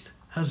Christ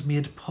has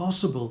made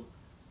possible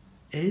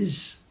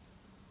is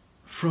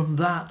from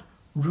that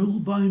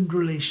rule-bound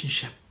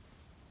relationship.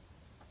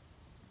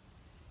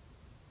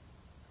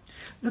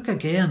 Look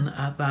again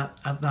at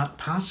that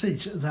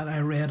passage that I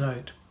read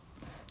out.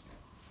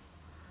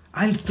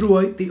 I'll throw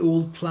out the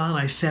old plan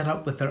I set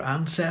up with their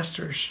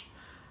ancestors.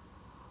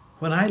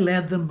 When I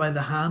led them by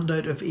the hand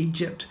out of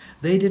Egypt,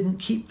 they didn't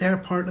keep their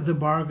part of the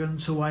bargain,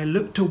 so I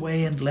looked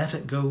away and let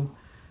it go.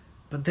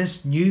 But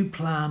this new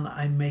plan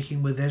I'm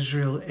making with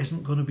Israel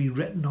isn't going to be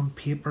written on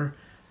paper,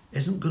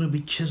 isn't going to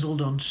be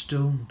chiselled on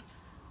stone.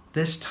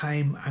 This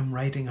time I'm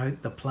writing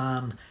out the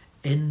plan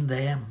in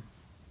them,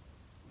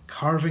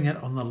 carving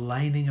it on the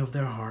lining of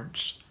their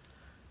hearts.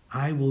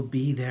 I will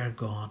be their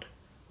God,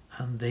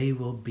 and they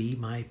will be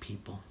my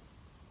people.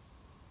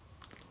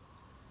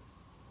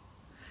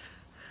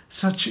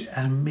 Such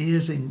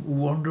amazing,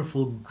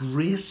 wonderful,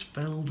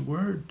 grace-filled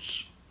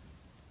words.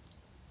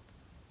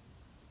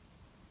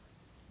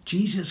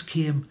 Jesus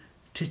came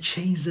to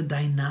change the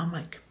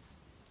dynamic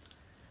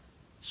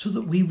so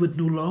that we would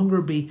no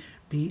longer be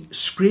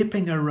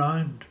scraping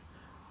around,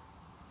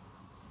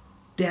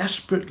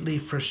 desperately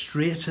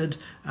frustrated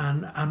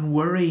and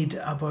worried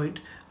about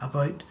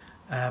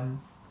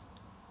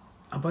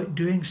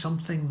doing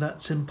something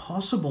that's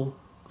impossible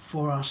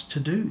for us to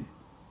do.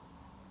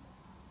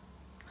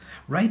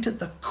 Right at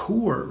the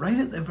core, right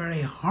at the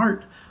very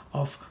heart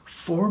of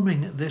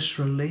forming this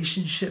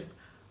relationship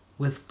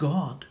with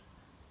God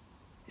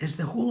is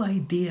the whole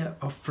idea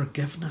of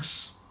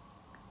forgiveness.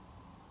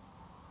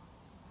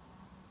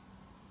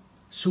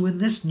 So in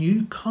this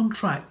new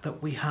contract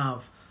that we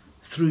have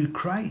through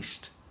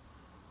Christ,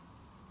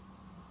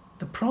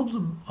 the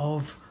problem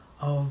of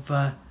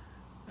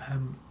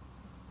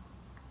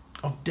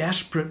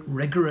desperate,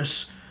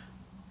 rigorous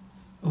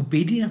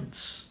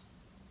obedience,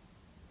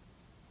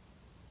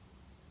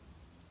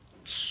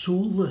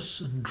 soulless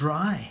and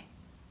dry,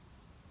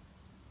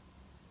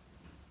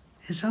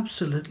 is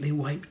absolutely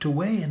wiped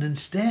away, and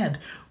instead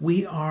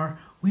we are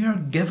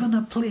given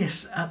a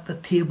place at the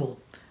table.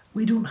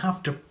 We don't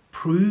have to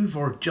prove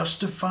or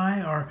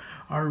justify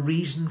our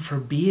reason for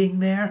being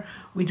there.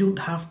 We don't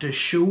have to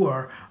show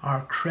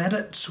our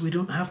credits. We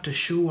don't have to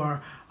show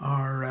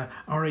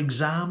our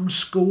exam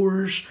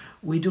scores.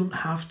 We don't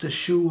have to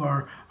show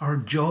our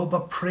job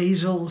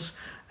appraisals.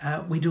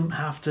 We don't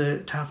have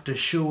to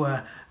show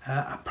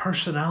a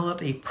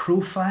personality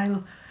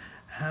profile.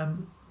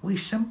 We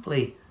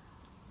simply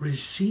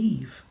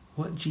receive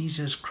what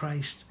Jesus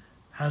Christ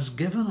has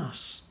given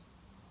us,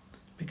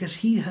 because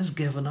he has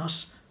given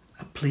us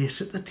a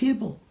place at the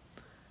table,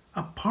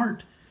 a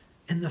part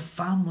in the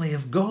family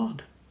of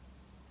God.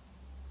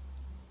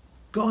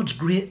 God's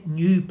great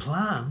new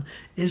plan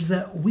is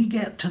that we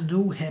get to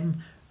know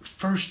him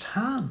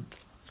firsthand,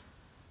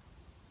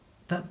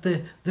 that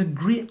the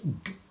great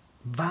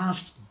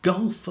vast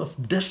gulf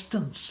of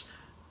distance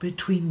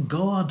between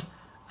God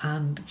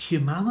and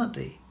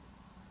humanity,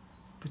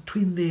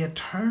 between the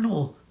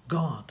eternal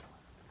God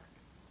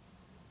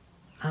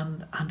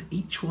and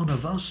each one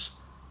of us,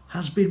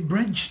 has been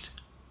bridged.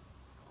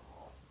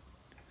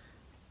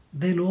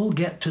 They'll all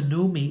get to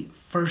know me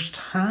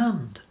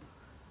firsthand,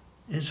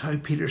 is how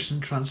Peterson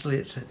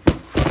translates it.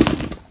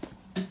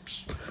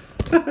 Oops.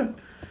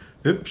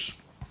 Oops.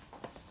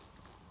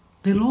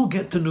 They'll all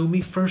get to know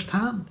me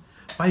firsthand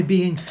by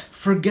being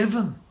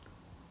forgiven,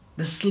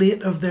 the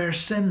slate of their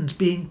sins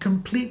being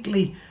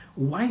completely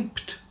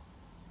wiped,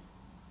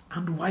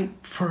 and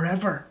wiped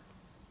forever.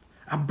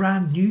 A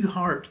brand new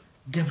heart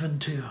given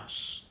to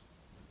us.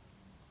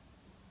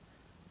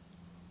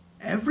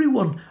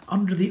 Everyone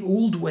under the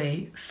old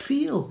way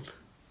failed.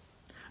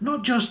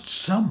 Not just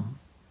some,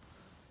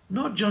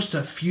 not just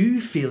a few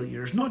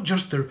failures, not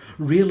just the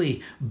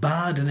really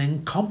bad and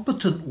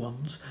incompetent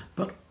ones,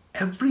 but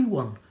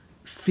everyone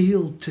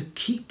failed to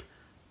keep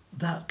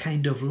that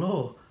kind of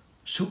law.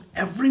 So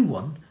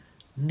everyone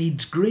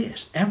needs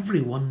grace.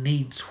 Everyone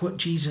needs what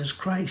Jesus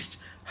Christ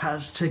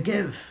has to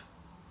give.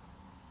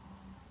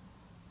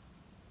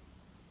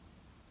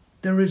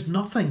 There is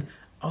nothing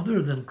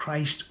other than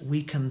Christ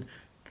we can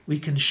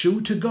show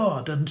to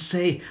God and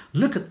say,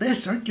 look at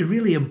this, aren't you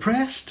really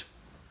impressed?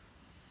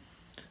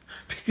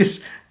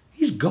 Because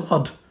he's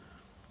God.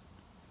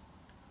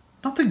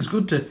 Nothing's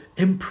going to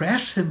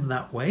impress him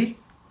that way.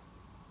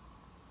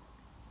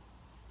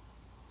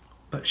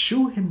 But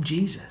show him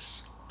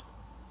Jesus.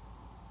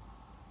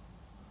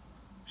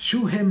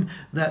 Show him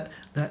that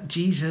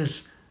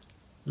Jesus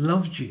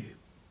loved you,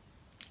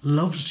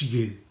 loves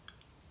you.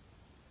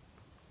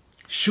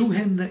 Show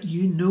him that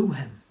you know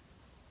him,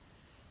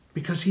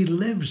 because he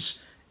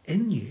lives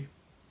in you.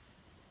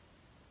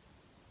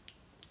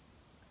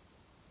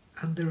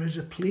 And there is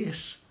a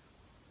place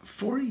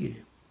for you.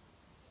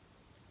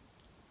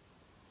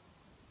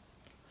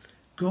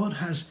 God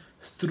has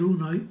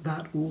thrown out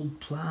that old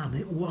plan.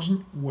 It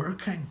wasn't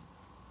working.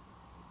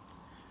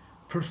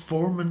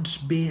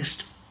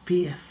 Performance-based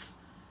faith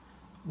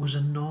was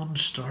a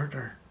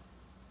non-starter.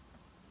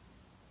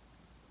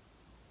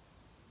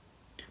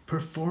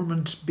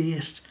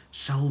 Performance-based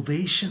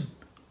salvation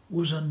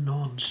was a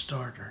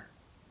non-starter.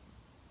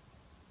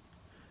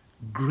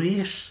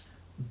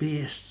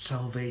 Grace-based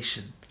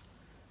salvation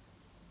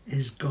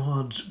is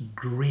God's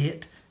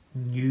great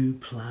new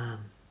plan.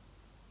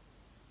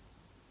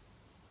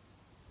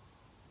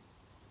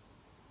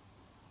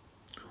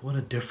 What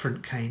a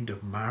different kind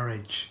of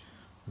marriage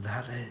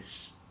that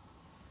is.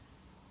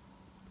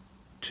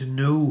 To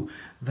know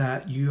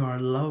that you are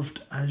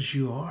loved as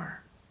you are.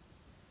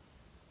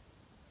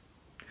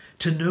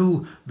 To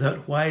know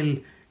that while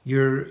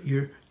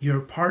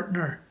your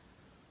partner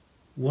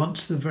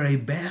wants the very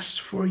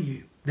best for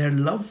you, their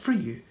love for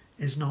you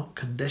is not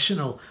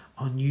conditional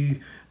on you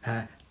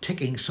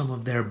ticking some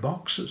of their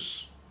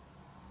boxes.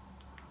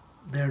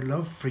 Their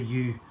love for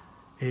you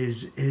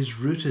is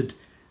rooted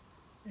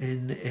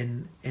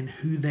in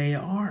who they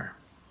are.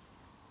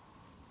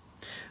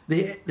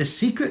 The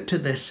secret to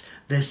this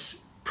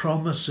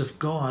promise of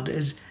God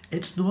is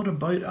it's not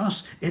about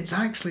us. It's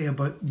actually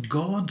about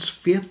God's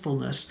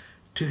faithfulness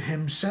to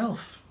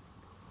himself.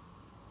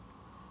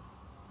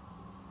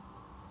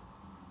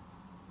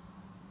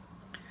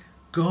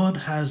 God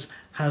has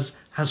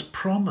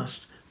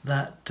promised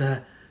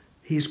that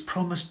he's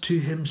promised to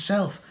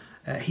himself.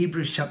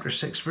 Hebrews chapter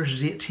 6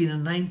 verses 18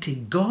 and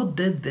 19. God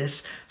did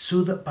this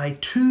so that by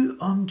two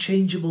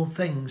unchangeable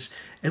things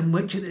in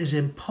which it is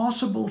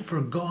impossible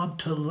for God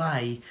to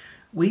lie,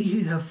 we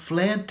who have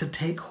fled to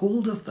take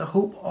hold of the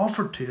hope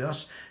offered to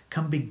us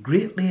can be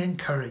greatly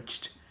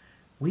encouraged.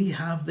 We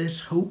have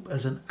this hope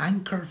as an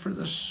anchor for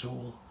the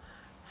soul,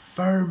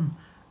 firm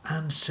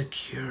and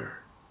secure.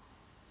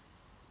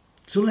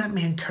 So let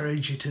me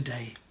encourage you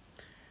today.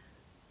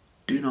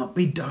 Do not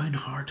be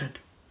downhearted.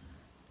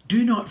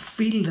 Do not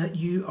feel that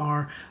you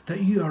are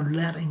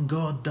letting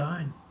God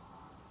down.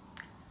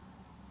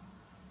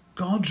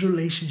 God's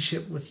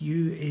relationship with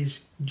you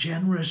is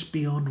generous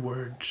beyond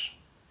words.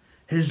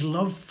 His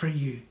love for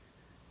you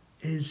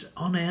is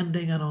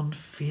unending and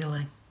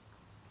unfailing.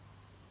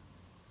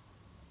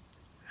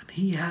 And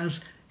He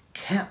has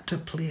kept a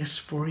place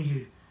for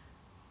you.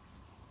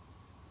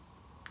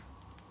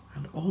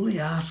 And all He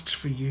asks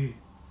for you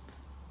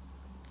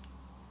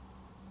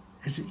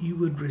is that you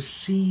would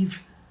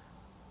receive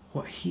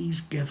what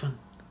He's given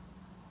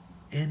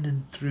in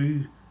and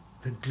through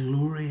the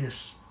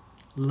glorious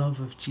love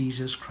of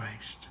Jesus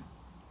Christ.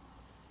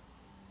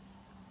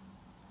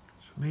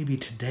 So maybe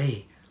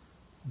today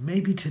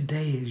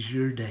is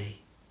your day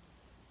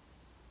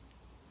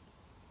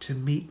to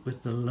meet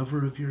with the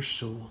lover of your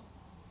soul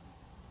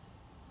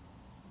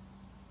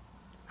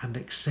and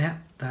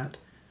accept that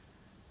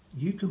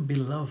you can be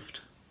loved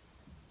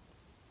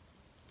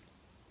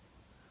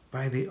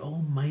by the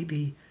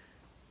Almighty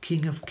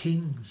King of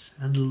Kings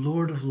and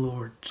Lord of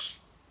Lords,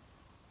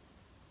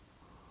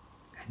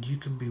 and you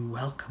can be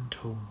welcomed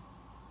home.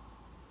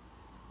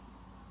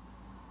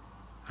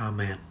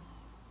 Amen.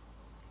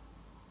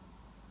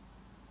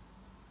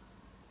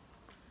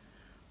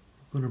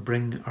 We're going to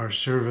bring our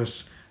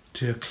service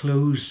to a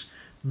close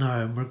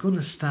now, and we're going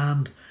to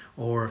stand,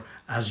 or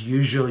as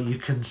usual you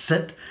can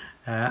sit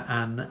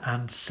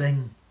and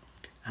sing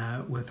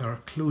with our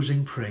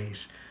closing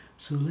praise.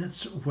 So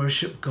let's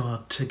worship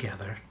God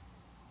together.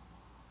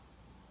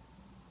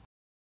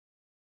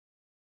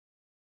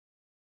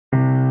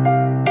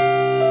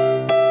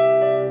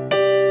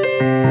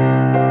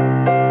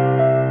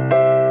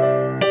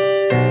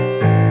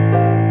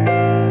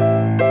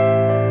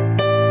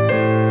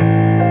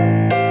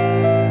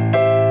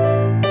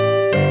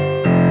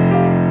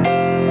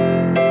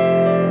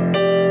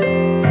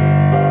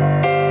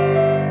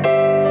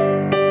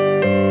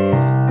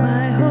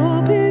 My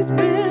hope is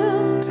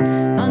built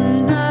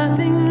on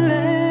nothing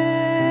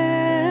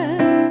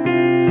less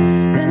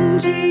than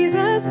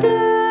Jesus'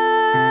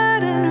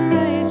 blood and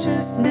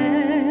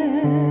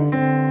righteousness.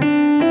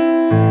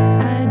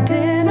 I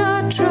dare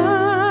not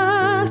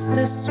trust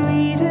the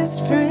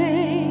sweetest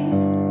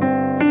frame,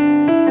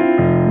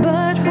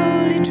 but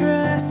wholly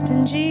trust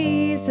in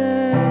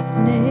Jesus'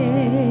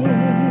 name.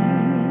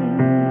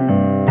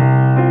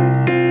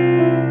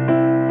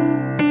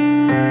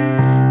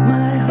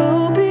 My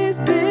hope is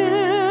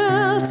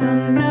built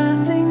on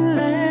nothing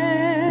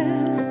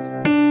less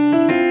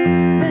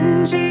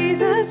than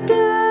Jesus'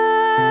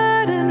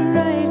 blood and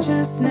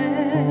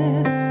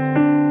righteousness.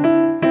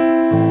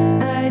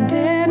 I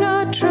dare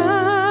not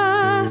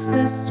trust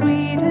the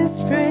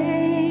sweetest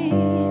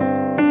frame,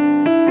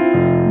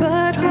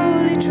 but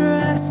wholly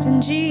trust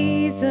in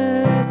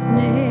Jesus'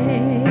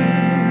 name.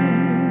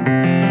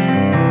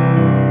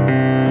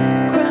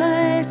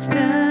 Christ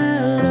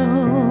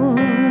alone,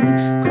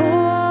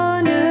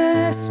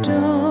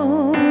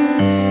 cornerstone,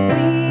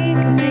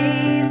 weak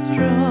made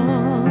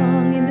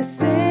strong in the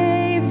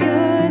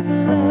Savior's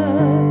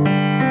love.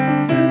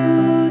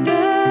 Through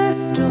the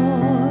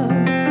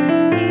storm,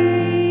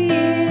 He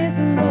is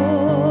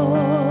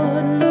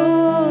Lord,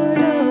 Lord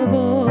of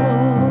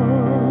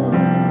all.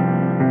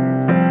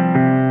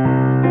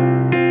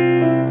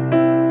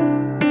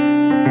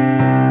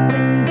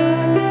 When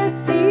darkness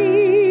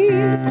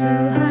seems to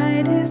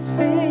hide His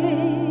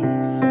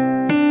face,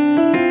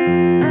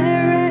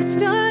 I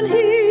rest on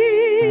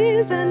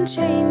His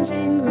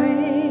unchanging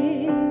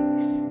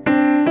grace.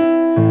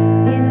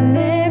 In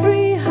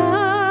every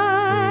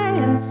high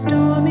and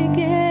stormy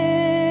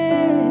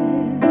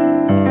gale,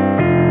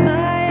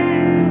 my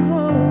anchor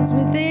holds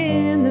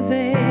within the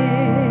veil.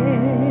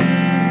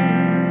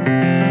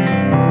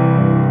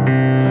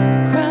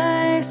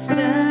 Christ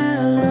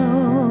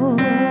alone,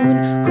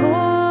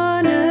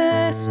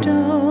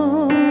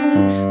 cornerstone,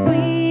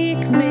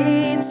 weak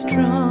made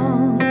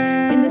strong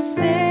in the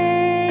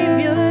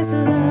Savior's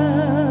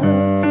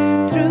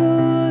love.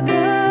 Through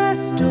the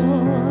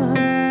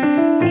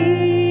storm,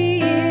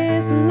 He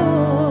is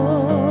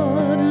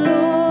Lord,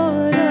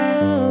 Lord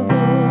of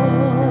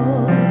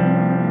all.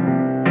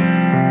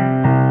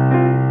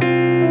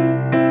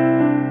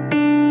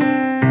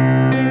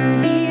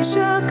 When He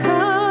shall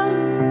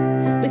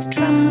come with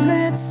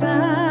trumpet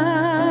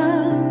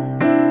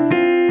sound,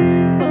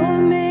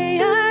 oh, may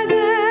I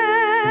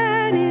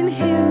then in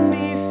Him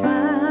be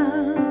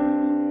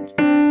found,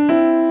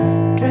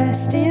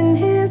 dressed in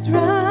His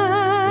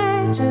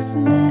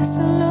righteousness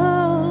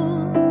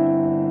alone,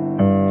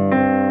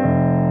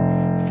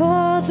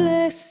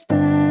 faultless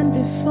stand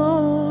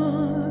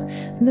before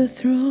the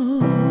throne.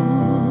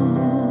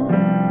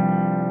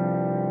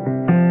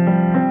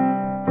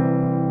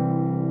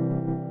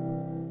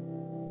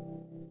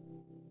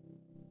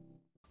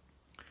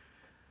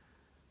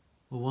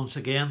 Well, once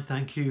again,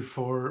 thank you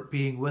for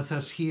being with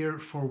us here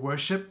for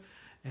worship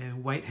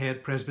in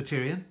Whitehead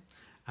Presbyterian.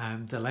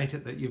 I'm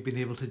delighted that you've been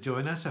able to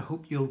join us. I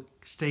hope you'll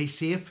stay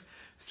safe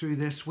through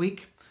this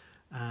week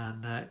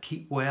and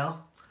keep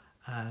well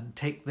and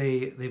take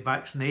the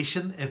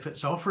vaccination if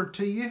it's offered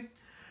to you.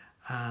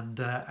 And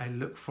I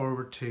look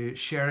forward to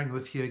sharing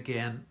with you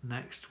again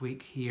next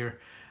week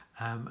here,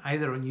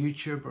 either on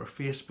YouTube or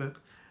Facebook,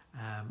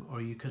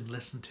 or you can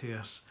listen to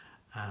us,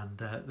 and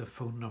the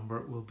phone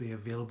number will be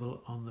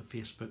available on the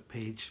Facebook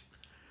page.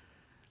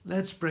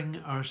 Let's bring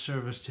our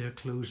service to a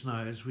close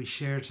now as we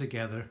share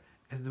together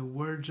in the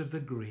words of the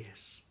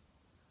grace.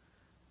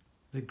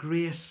 The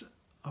grace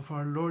of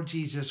our Lord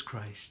Jesus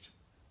Christ,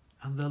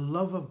 and the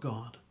love of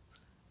God,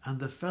 and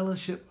the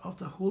fellowship of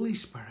the Holy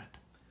Spirit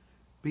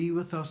be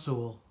with us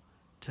all,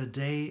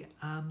 today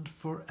and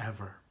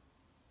forever.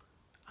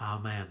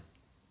 Amen.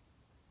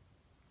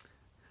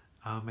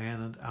 Amen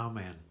and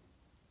amen.